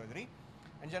cataract surgery.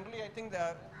 And generally, I think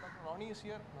Dr. Ronnie is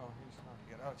here. No, he's not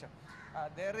here. Oh, sure.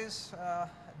 There is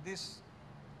this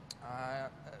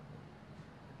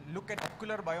look at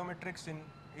ocular biometrics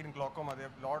in glaucoma. There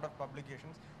are a lot of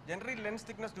publications. Generally, lens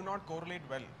thickness do not correlate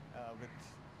well with,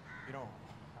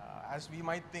 as we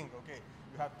might think, okay,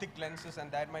 you have thick lenses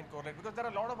and that might correlate, because there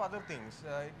are a lot of other things.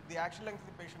 The action length of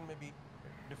the patient may be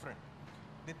different.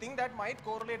 The thing that might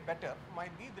correlate better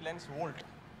might be the lens volt.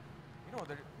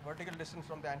 The vertical distance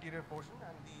from the anterior portion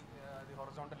and the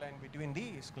horizontal line between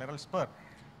the scleral spur.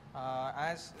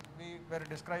 As we were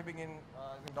describing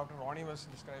Dr. Ronnie was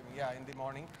describing, in the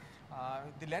morning,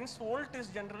 the lens volt is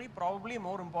generally probably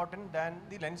more important than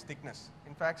the lens thickness.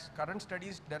 In fact, current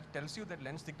studies that tells you that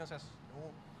lens thickness has no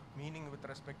meaning with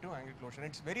respect to angle closure.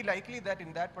 It's very likely that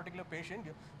in that particular patient,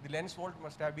 the lens volt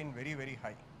must have been very, very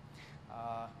high.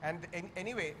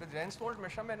 Anyway, the lens volt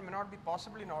measurement may not be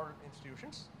possible in all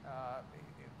institutions.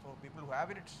 For people who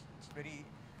have it,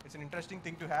 it's an interesting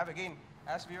thing to have. Again,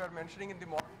 as we were mentioning in the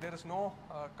morning, there is no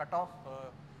cutoff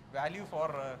value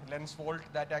for lens volt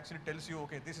that actually tells you,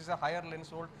 okay, this is a higher lens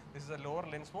volt, this is a lower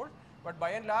lens volt. But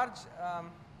by and large,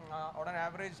 on an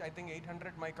average, I think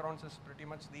 800 microns is pretty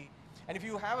much the, and if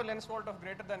you have a lens volt of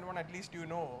greater than 1, at least you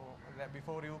know that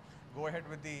before you go ahead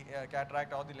with the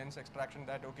cataract or the lens extraction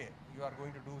that, okay, you are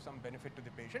going to do some benefit to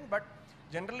the patient. But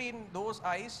generally in those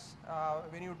eyes,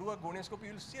 when you do a gonioscopy,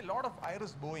 you'll see a lot of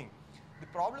iris bowing. The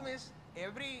problem is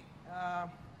every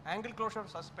angle closure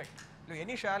suspect,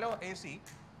 any shallow AC,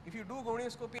 if you do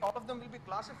gonioscopy, all of them will be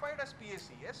classified as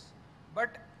PAC, yes,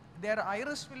 but their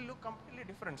iris will look completely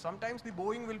different. Sometimes the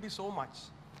bowing will be so much.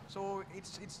 So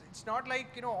it's not like,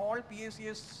 all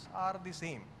PACs are the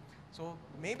same. So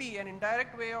maybe an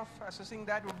indirect way of assessing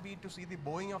that would be to see the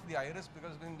bowing of the iris,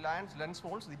 because in lens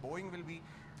folds, the bowing will be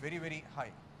very, very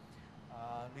high.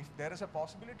 If there is a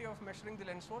possibility of measuring the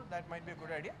lens fold, that might be a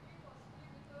good idea.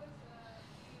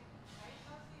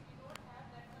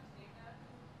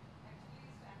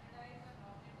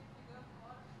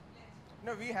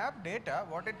 No, we have data.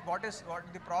 What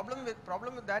the problem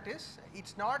with that is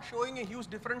it's not showing a huge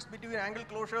difference between angle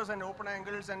closures and open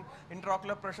angles and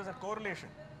intraocular pressures and correlation.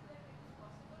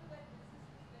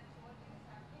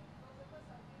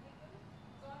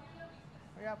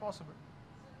 Yeah, possible.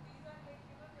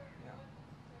 Yeah.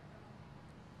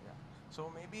 Yeah.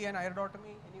 So maybe an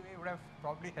iridotomy anyway would have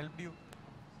probably helped you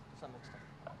to some extent.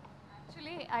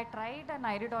 Actually, I tried an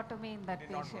iridotomy in that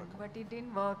Did not patient, work. but it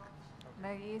didn't work.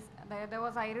 There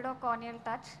was iridocorneal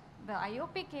touch. The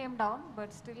IOP came down,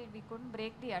 but still we couldn't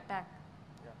break the attack.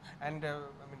 Yeah. And I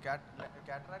mean,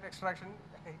 cataract extraction,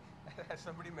 as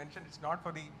somebody mentioned, it's not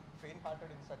for the faint-hearted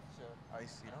in such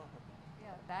eyes, you know.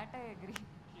 Yeah, that I agree.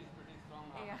 She's pretty strong.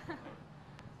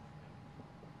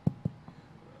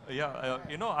 Yeah.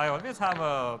 You know, I always have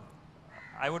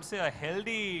I would say a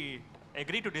healthy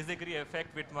agree to disagree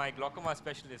effect with my glaucoma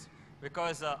specialist,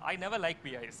 because I never like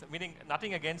PIs, meaning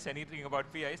nothing against anything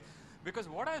about PIs, because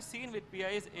what I've seen with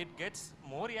PIs, it gets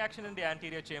more reaction in the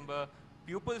anterior chamber,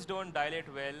 pupils don't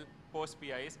dilate well post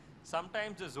PIs,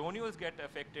 sometimes the zonules get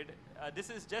affected. This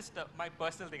is just my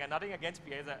personal thing, and nothing against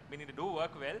PIs, meaning they do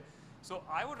work well. So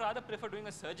I would rather prefer doing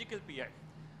a surgical PI.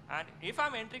 And if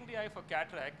I'm entering the eye for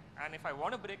cataract, and if I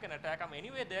want to break an attack, I'm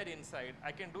anywhere there inside,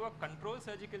 I can do a controlled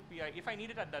surgical PI if I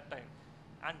need it at that time.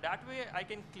 And that way, I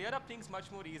can clear up things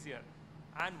much more easier.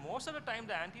 And most of the time,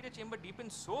 the anterior chamber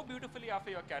deepens so beautifully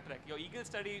after your cataract. Your Eagle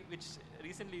study, which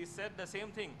recently said the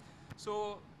same thing.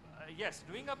 So, yes,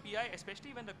 doing a PI,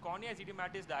 especially when the cornea is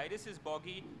idiomatous, the iris is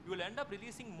boggy, you will end up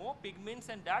releasing more pigments,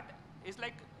 and that is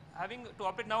like having to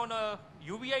operate now on a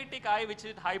uveitic eye, which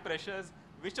is high pressures,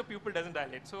 which the pupil doesn't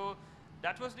dilate. So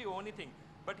that was the only thing.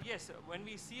 But yes, when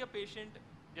we see a patient,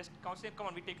 just say, come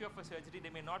on, we take you off for surgery, they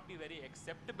may not be very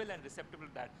acceptable and receptible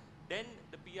to that. Then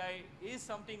the PI is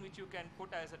something which you can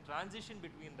put as a transition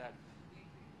between that,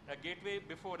 a gateway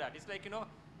before that. It's like, you know,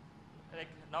 like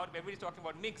now everybody's talking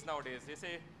about MIGS nowadays. They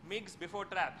say MIGS before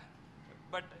trap.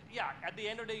 But yeah, at the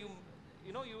end of the day,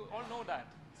 you know, you all know that.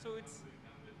 So it's,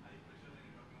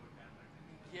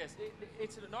 yes,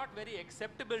 it's not very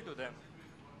acceptable to them.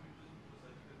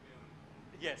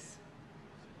 Yes.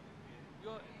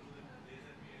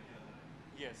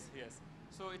 Yes, yes.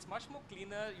 So it's much more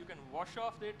cleaner. You can wash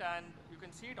off it, and you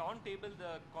can see it on table,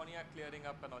 the cornea clearing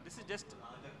up and all. This is just,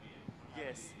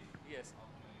 yes, yes,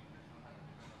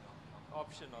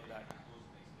 option of that.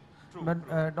 True.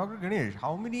 But Dr. Ganesh,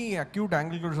 how many acute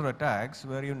angle closure attacks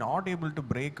were you not able to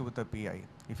break with a PI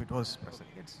if it was present?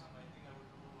 It's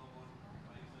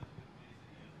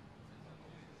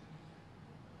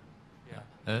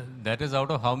that is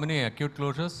out of how many acute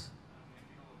closures?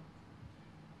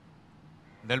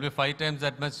 There will be 5 times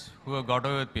that much who have got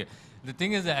away with PI. The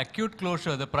thing is, the acute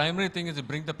closure, the primary thing is to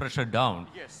bring the pressure down.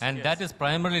 Yes, and yes. that is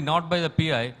primarily not by the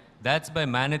PI, that's by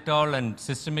mannitol and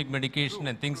systemic medication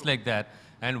and things like that.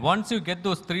 And once you get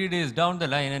those 3 days down the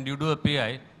line and you do a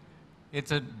PI,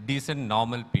 it's a decent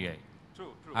normal PI.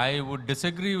 True, true. I would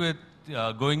disagree with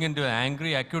going into an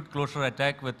angry acute closure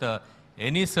attack with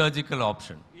any surgical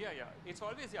option. Yeah, yeah. It's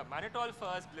always, yeah, mannitol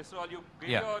first, glycerol, you get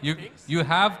Yeah, your things. you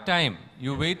have time.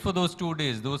 You wait for those 2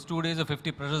 days. Those 2 days of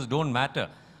 50 pressures don't matter.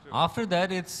 True. After that,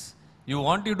 it's, you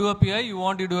want to do a PI, you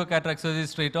want to do a cataract surgery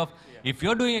straight off. Yeah. If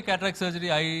you're doing a cataract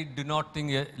surgery, I do not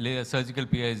think a surgical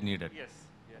PI is needed. Yes,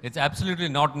 yes. It's absolutely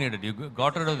not needed. You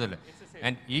got rid of the... It's the same.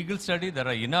 And Eagle study, there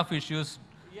are enough issues.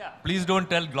 Yeah. Please don't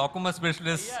tell glaucoma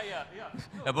specialists Yeah.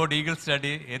 No. about Eagle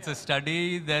study. It's a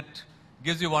study that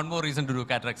gives you one more reason to do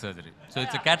cataract surgery. So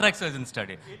it's a cataract surgeon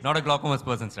study, not a glaucoma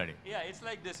person study. Yeah, it's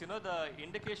like this, you know, the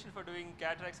indication for doing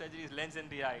cataract surgery is lens in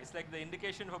the eye. It's like the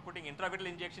indication for putting intravital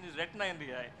injection is retina in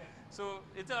the eye. So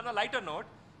it's on a lighter note,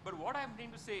 but what I'm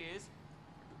trying to say is,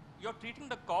 you're treating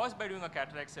the cause by doing a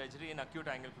cataract surgery in acute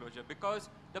angle closure, because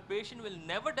the patient will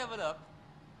never develop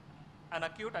an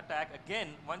acute attack again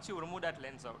once you remove that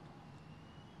lens out.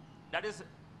 That is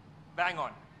bang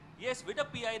on. Yes, with a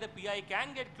PI, the PI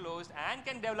can get closed and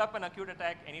can develop an acute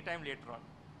attack anytime later on.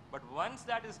 But once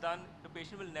that is done, the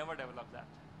patient will never develop that.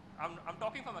 I'm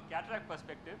talking from a cataract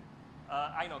perspective.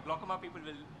 I know glaucoma people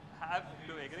will have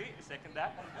to agree, second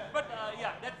that. But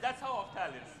yeah, that's how optal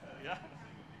is. Yeah.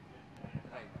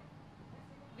 Right.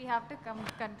 We have to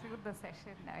conclude the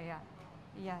session.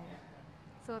 Yeah.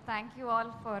 So thank you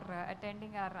all for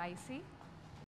attending our IC.